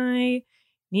apply.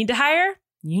 Need to hire?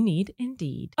 You need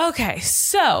Indeed. Okay,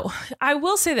 so I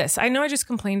will say this. I know I just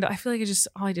complained. I feel like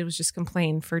all I did was just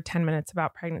complain for 10 minutes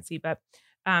about pregnancy, but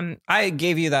I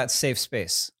gave you that safe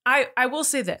space. I will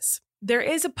say this. There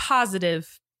is a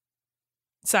positive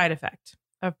side effect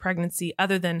of pregnancy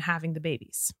other than having the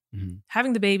babies. Mm-hmm.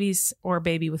 Having the babies or a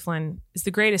baby with Flynn is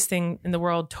the greatest thing in the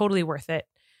world. Totally worth it.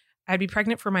 I'd be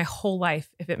pregnant for my whole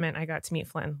life if it meant I got to meet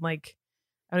Flynn. Like,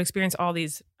 I would experience all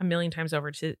these a million times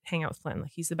over to hang out with Flynn.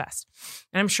 Like, he's the best.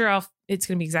 And I'm sure it's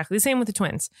going to be exactly the same with the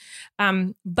twins.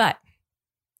 But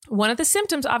one of the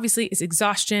symptoms, obviously, is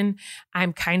exhaustion.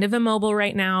 I'm kind of immobile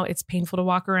right now. It's painful to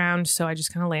walk around. So I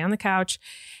just kind of lay on the couch.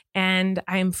 And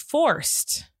I am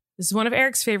forced, this is one of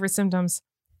Eric's favorite symptoms,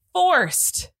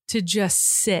 forced to just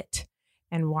sit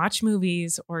and watch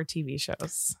movies or TV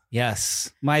shows.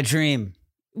 Yes. My dream.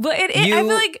 Well, I feel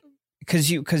like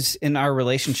because in our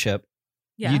relationship,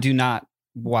 you do not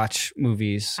watch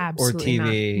movies or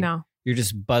TV. Not. No, you're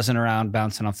just buzzing around,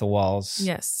 bouncing off the walls.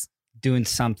 Yes, doing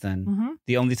something. Mm-hmm.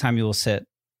 The only time you will sit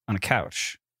on a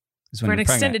couch is when for you're an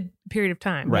extended period of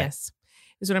time. Right. Yes,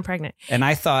 is when I'm pregnant. And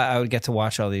I thought I would get to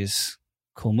watch all these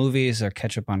cool movies or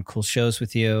catch up on cool shows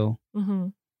with you. Mm-hmm.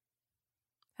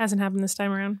 Hasn't happened this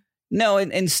time around. No,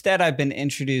 instead I've been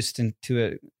introduced into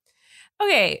a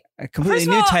completely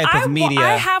new type of media.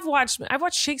 I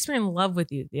watched Shakespeare in Love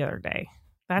with You the other day.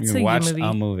 That's a movie.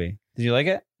 A movie. Did you like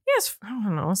it? Yes. I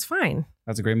don't know. It's fine.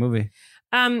 That's a great movie.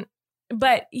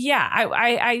 But yeah,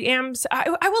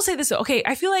 I will say this. Okay.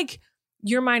 I feel like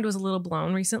your mind was a little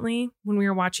blown recently when we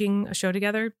were watching a show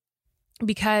together,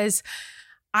 because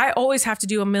I always have to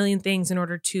do a million things in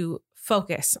order to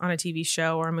focus on a TV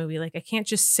show or a movie. Like, I can't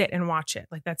just sit and watch it.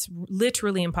 Like, that's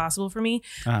literally impossible for me.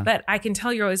 Uh-huh. But I can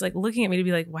tell you're always like looking at me to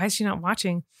be like, why is she not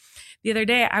watching? The other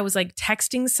day I was like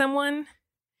texting someone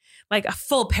like a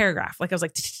full paragraph. Like, I was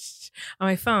like on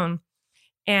my phone.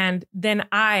 And then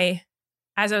as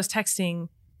I was texting,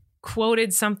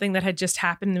 quoted something that had just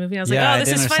happened in the movie. And I was like, oh,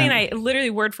 this is funny. And I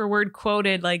literally word for word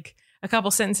quoted like a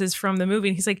couple sentences from the movie.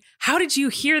 And he's like, how did you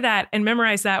hear that and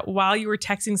memorize that while you were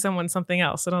texting someone something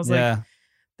else? And I was like,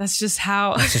 that's just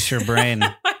how. That's just your brain.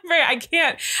 I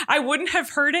can't. I wouldn't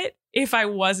have heard it if I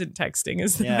wasn't texting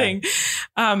is the thing.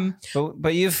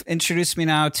 But you've introduced me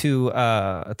now to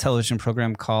a television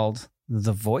program called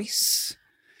The Voice.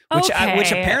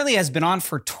 Which apparently has been on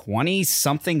for 20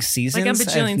 something seasons. Like a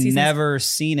bajillion I've seasons. Never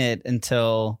seen it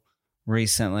until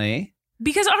recently.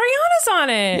 Because Ariana's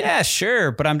on it. Yeah,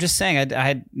 sure. But I'm just saying I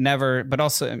had never, but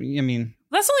also, I mean.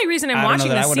 That's the only reason I'm watching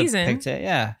this season. Picked it.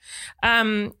 Yeah.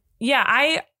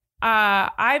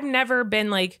 I've never been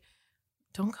like,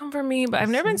 don't come for me, but I've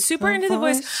never been super into The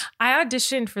Voice. I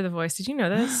auditioned for The Voice. Did you know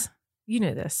this? You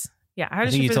know this. Yeah, I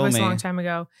auditioned for The Voice a long time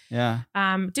ago. Yeah.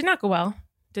 Did not go well.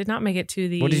 Did not make it to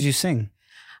the. What did you sing?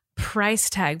 Price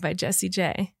Tag by Jessie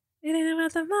J. It ain't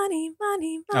about the money.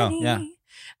 Oh, yeah.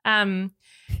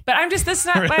 But I'm just, that's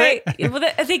not really?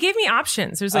 they gave me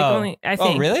options. There's like only, I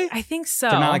think. Oh, really? I think so.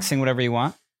 They're not like sing whatever you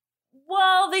want?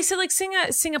 Well, they said like sing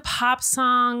a pop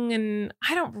song, and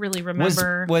I don't really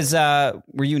remember.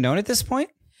 Were you known at this point?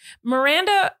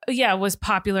 Miranda, was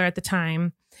popular at the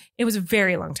time. It was a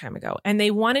very long time ago, and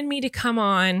they wanted me to come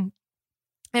on,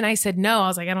 and I said no. I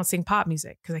was like, I don't sing pop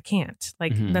music because I can't.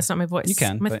 Like that's not my voice. You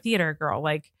can. I'm a theater girl.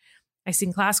 Like I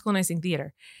sing classical and I sing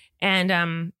theater,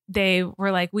 and they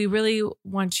were like, we really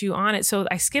want you on it. So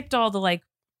I skipped all the like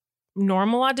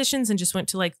normal auditions and just went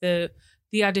to like the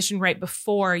audition right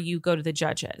before you go to the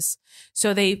judges.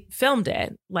 So they filmed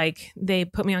it. Like they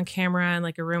put me on camera in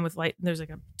like a room with like, there's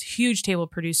like a huge table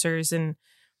of producers, and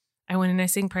I went and I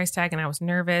sang Price Tag, and I was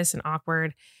nervous and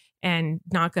awkward and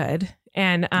not good.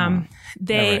 And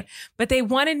but they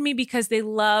wanted me because they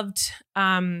loved,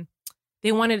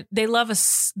 they love a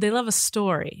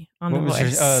story on The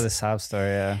Voice. The sob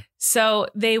story. Yeah. So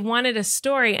they wanted a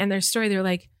story, and their story, they're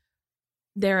like,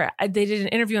 they did an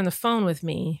interview on the phone with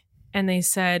me. And they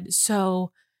said,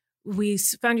 so we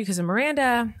found you because of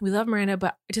Miranda. We love Miranda,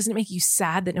 but doesn't it make you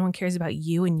sad that no one cares about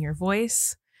you and your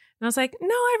voice? And I was like,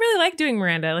 no, I really like doing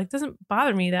Miranda. Like, it doesn't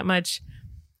bother me that much.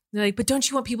 They're like, but don't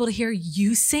you want people to hear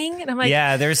you sing? And I'm like,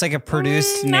 yeah, there's like a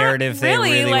produced narrative. Really,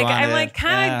 they really like wanted. I'm like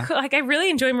kind of like I really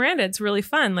enjoy Miranda. It's really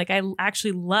fun. Like I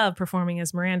actually love performing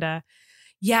as Miranda.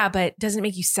 Yeah, but doesn't it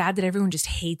make you sad that everyone just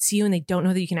hates you and they don't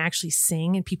know that you can actually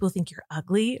sing and people think you're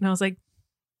ugly? And I was like,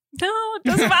 no, it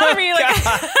doesn't bother me. Like,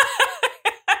 but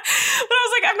I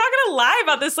was like, I'm not gonna lie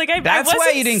about this. Like, that's I why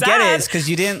you didn't get it, is because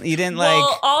you didn't like.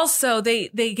 Well, also they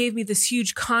gave me this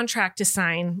huge contract to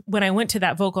sign when I went to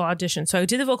that vocal audition. So I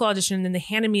did the vocal audition, and then they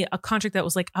handed me a contract that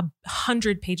was like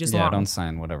 100 pages long. Yeah, don't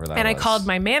sign whatever that. And was. I called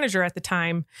my manager at the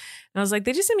time, and I was like,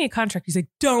 they just sent me a contract. He's like,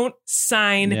 don't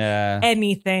sign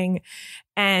anything.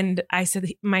 And I said,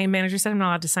 my manager said I'm not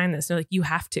allowed to sign this. They're like, you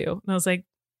have to. And I was like,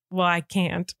 well, I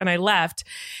can't. And I left.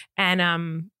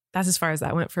 And that's as far as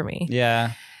that went for me.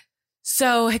 Yeah.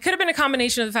 So it could have been a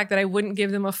combination of the fact that I wouldn't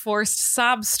give them a forced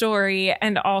sob story,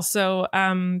 and also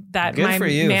that Good my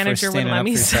manager wouldn't let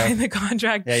me sign the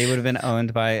contract. Yeah, you would have been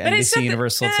owned by NBC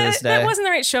Universal to this day. That wasn't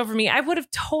the right show for me. I would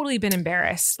have totally been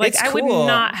embarrassed. Like I would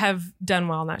not have done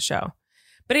well on that show.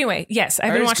 But anyway, yes,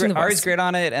 I've been watching The Voice. Ari's great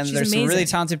on it, and there's some really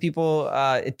talented people.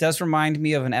 It does remind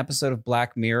me of an episode of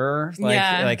Black Mirror.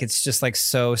 Like it's just like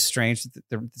so strange,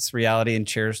 this reality and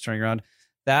chairs turning around.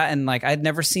 That, and like I'd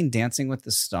never seen Dancing with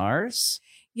the Stars.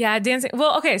 Yeah, Dancing.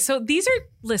 Well, okay, so these are,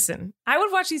 listen, I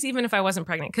would watch these even if I wasn't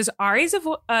pregnant, because Ari's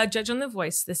a judge on The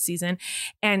Voice this season,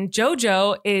 and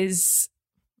JoJo is,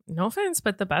 no offense,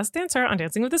 but the best dancer on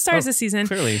Dancing with the Stars this season.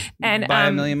 Clearly, and by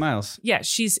a million miles. Yeah,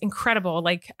 she's incredible.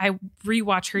 Like I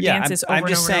rewatch her dances over and over.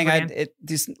 I'm just saying,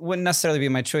 this wouldn't necessarily be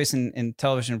my choice in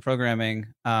television programming,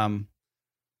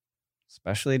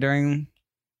 especially during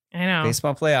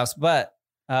baseball playoffs. But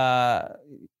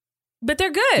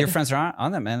they're good. Your friends are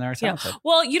on them, and they're talented. Yeah.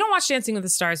 Well, you don't watch Dancing with the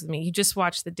Stars with me. You just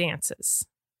watch the dances.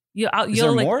 Is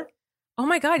there like, more? Oh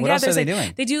my God! What else are they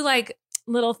doing? They do like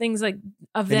little things like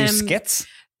of they them do skits.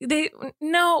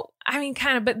 I mean,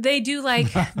 kind of, but they do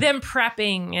like them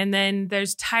prepping, and then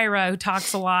there's Tyra who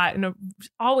talks a lot and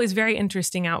always very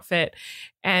interesting outfit.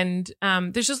 And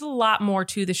there's just a lot more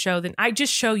to the show than I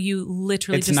just show you.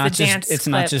 Literally, it's just not the dance. It's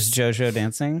not just JoJo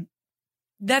dancing.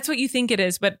 That's what you think it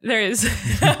is, but there is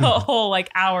a whole like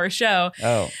hour show.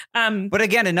 Oh, but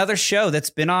again, another show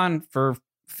that's been on for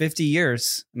 50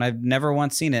 years, and I've never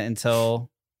once seen it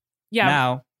until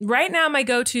now. Right now, my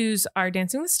go-tos are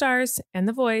Dancing with the Stars and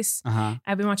The Voice.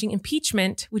 I've been watching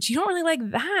Impeachment, which you don't really like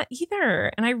that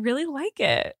either, and I really like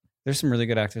it. There's some really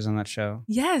good actors on that show.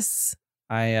 Yes.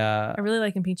 I really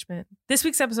like Impeachment. This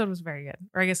week's episode was very good,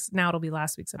 or I guess now it'll be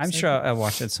last week's episode. I'm sure I'll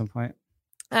watch it at some point.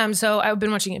 So I've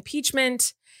been watching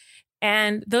Impeachment,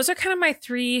 and those are kind of my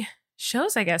 3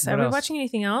 shows, I guess. Are we watching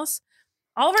anything else?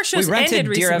 All of our shows ended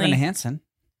recently. Dear Evan Hansen.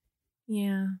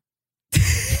 Yeah.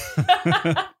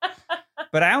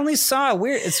 But I only saw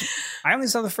I only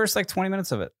saw the first like 20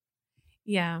 minutes of it.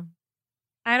 Yeah.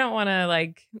 I don't want to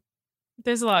like,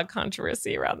 there's a lot of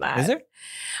controversy around that. Is there?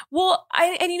 Well,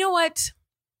 and you know what?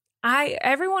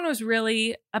 Everyone was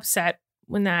really upset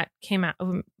when that came out,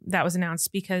 that was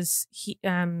announced, because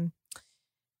the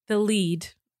lead,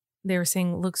 they were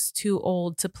saying, looks too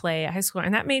old to play a high schooler.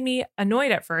 And that made me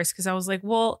annoyed at first, because I was like,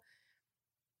 well,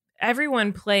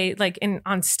 everyone play like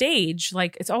on stage,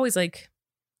 like it's always like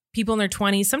people in their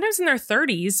 20s, sometimes in their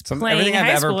 30s playing everything high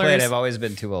I've ever schoolers. played, I've always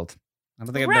been too old. I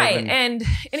don't think I've ever been... And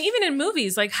even in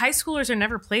movies, like high schoolers are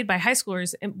never played by high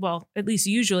schoolers. Well, at least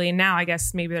usually. And now I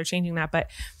guess maybe they're changing that.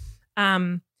 But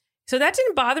so that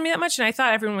didn't bother me that much. And I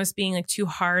thought everyone was being like too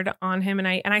hard on him. And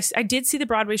I did see the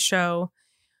Broadway show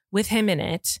with him in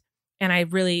it, and I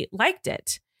really liked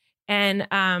it.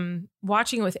 And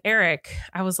watching it with Eric,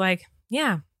 I was like,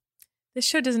 yeah, this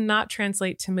show does not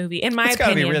translate to movie, in my opinion. It's got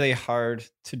to be really hard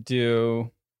to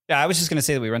do. Yeah, I was just going to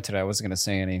say that we rented it. I wasn't going to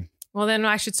say any. Well, then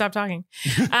I should stop talking.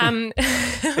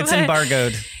 It's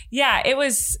embargoed. Yeah, it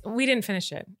was. We didn't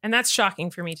finish it. And that's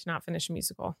shocking for me to not finish a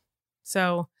musical.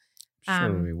 So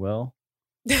Sure we will.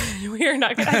 we are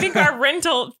not. I think our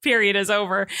rental period is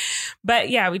over. But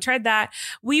yeah, we tried that.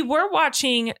 We were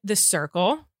watching The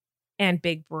Circle and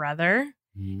Big Brother.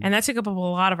 And that took up a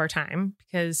lot of our time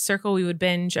because Circle we would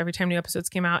binge every time new episodes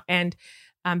came out. And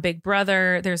Big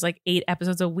Brother, there's like 8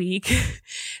 episodes a week.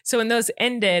 So when those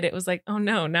ended, it was like, oh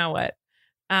no, now what?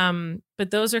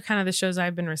 But those are kind of the shows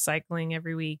I've been recycling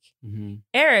every week. Mm-hmm.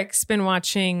 Eric's been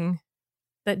watching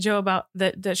that show about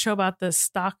the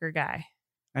stalker guy.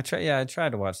 I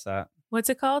tried to watch that. What's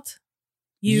it called?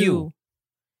 You.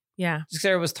 Yeah. Just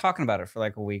Sarah was talking about it for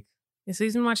like a week. Yeah, so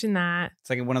he's been watching that. It's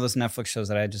like one of those Netflix shows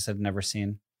that I just had never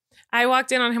seen. I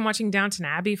walked in on him watching Downton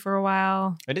Abbey for a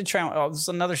while. I did try. Oh, this is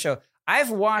another show.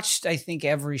 I've watched, I think,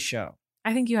 every show.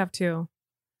 I think you have too.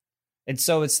 And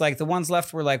so it's like the ones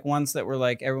left were like ones that were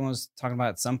like everyone was talking about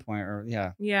at some point, or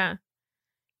yeah. Yeah.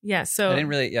 Yeah. So I didn't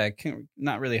really, I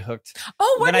not really hooked.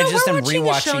 Oh, then I just am watching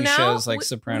rewatching show shows like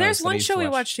Sopranos. There's one show we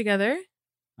watched together.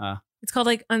 It's called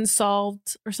like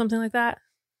Unsolved or something like that.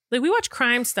 Like we watch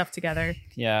crime stuff together.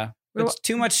 Yeah. It's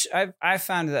too much. I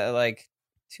found that like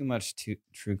too much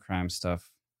true crime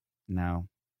stuff now.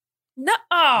 No,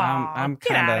 I'm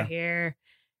get out of here.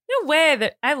 No way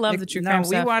that I love the true crime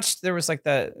stuff. We watched. There was like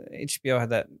the HBO had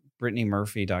that Brittany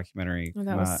Murphy documentary. Oh,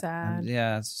 that was sad.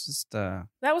 Yeah, it's just. That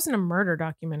wasn't a murder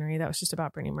documentary. That was just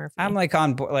about Brittany Murphy. I'm like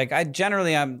on board. Like I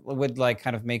generally would like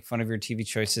kind of make fun of your TV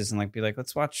choices and like be like,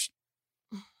 let's watch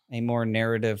a more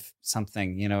narrative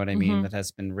something. You know what I mean? That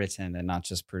has been written and not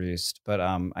just produced. But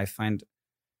I find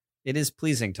it is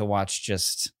pleasing to watch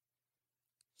just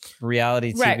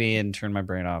reality TV and turn my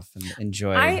brain off and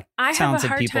enjoy I talented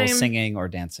have a people hard time. singing or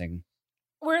dancing.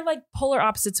 We're like polar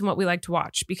opposites in what we like to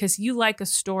watch because you like a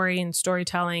story and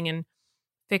storytelling and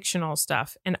fictional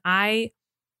stuff. And I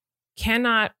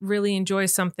cannot really enjoy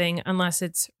something unless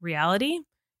it's reality,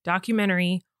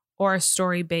 documentary, or a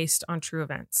story based on true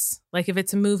events. Like if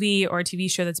it's a movie or a TV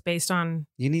show that's based on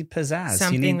you need pizzazz,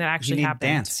 something that actually you need happened.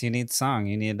 Dance, you need song,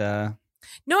 you need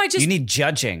you need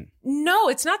judging. No,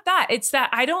 it's not that. It's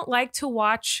that I don't like to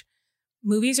watch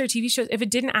movies or TV shows. If it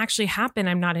didn't actually happen,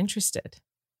 I'm not interested.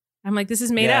 I'm like, this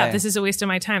is made up. This is a waste of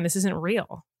my time. This isn't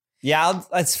real. Yeah,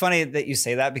 it's funny that you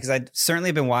say that because I've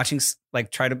certainly been watching,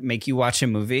 like, try to make you watch a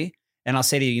movie, and I'll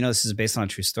say to you, this is based on a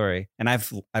true story, and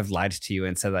I've lied to you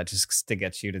and said that just to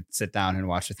get you to sit down and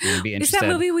watch with me and be interested. Is that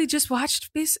movie we just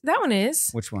watched? That one is.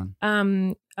 Which one?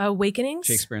 Awakenings.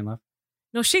 Shakespeare in Love.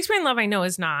 No, Shakespeare in Love I know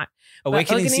is not.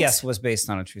 Awakenings, yes, was based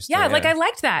on a true story. Yeah, like I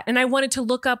liked that. And I wanted to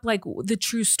look up like the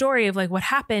true story of like what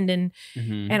happened and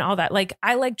all that. Like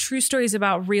I like true stories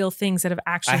about real things that have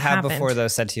actually happened. Before though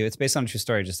said to you, it's based on a true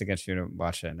story just to get you to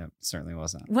watch it. And it certainly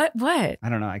wasn't. What? I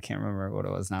don't know. I can't remember what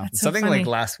it was now. That's something so like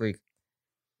last week.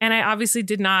 And I obviously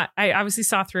did not. I obviously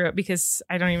saw through it because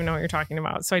I don't even know what you're talking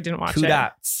about. So I didn't watch it. 2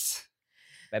 dots.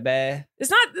 Baby.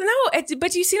 It's not,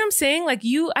 but you see what I'm saying? Like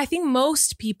I think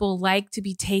most people like to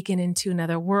be taken into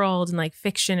another world and like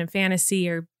fiction and fantasy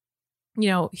or,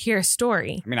 hear a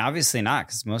story. I mean, obviously not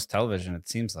because most television, it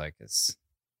seems like it's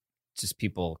just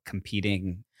people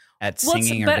competing at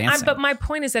singing or dancing. But my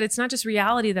point is that it's not just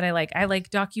reality that I like. I like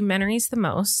documentaries the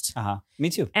most. Me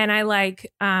too. And I like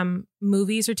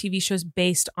movies or TV shows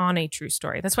based on a true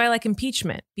story. That's why I like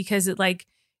Impeachment because it like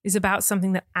is about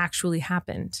something that actually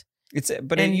happened.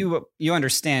 You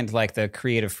understand like the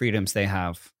creative freedoms they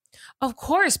have. Of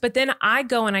course. But then I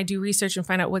go and I do research and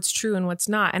find out what's true and what's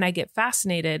not. And I get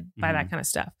fascinated by that kind of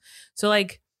stuff. So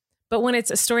like, but when it's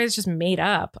a story that's just made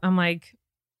up, I'm like,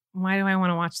 why do I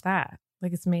want to watch that?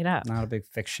 Like it's made up. Not a big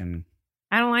fiction.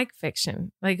 I don't like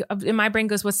fiction. Like in my brain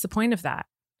goes, what's the point of that?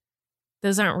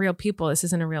 Those aren't real people. This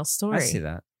isn't a real story. I see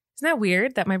that. Isn't that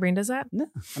weird that my brain does that? No,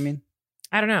 I mean.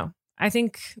 I don't know.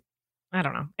 I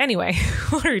don't know. Anyway,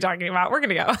 what are we talking about? We're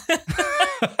going to go.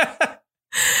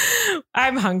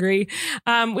 I'm hungry.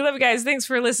 We love you guys. Thanks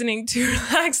for listening to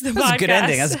Relax the Podcast. That's a good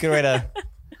ending. That's a good way to...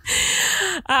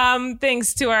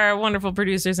 Thanks to our wonderful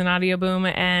producers in Audio Boom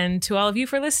and to all of you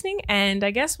for listening. And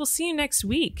I guess we'll see you next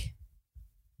week.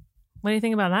 What do you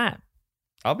think about that?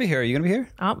 I'll be here. Are you going to be here?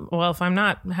 Well, if I'm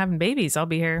not having babies, I'll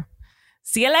be here.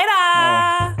 See you later.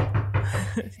 Oh.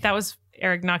 That was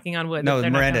Eric knocking on wood. No,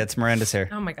 it's Miranda. It's Miranda's here.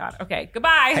 Oh my God. Okay.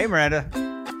 Goodbye. Hey, Miranda.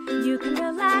 You can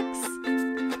relax.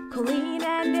 Colleen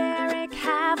and Eric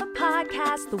have a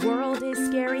podcast. The world is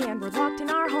scary and we're locked in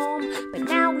our home. But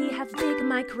now we have big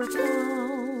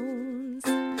microphones.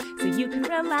 so you can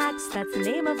relax. That's the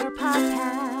name of our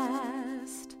podcast.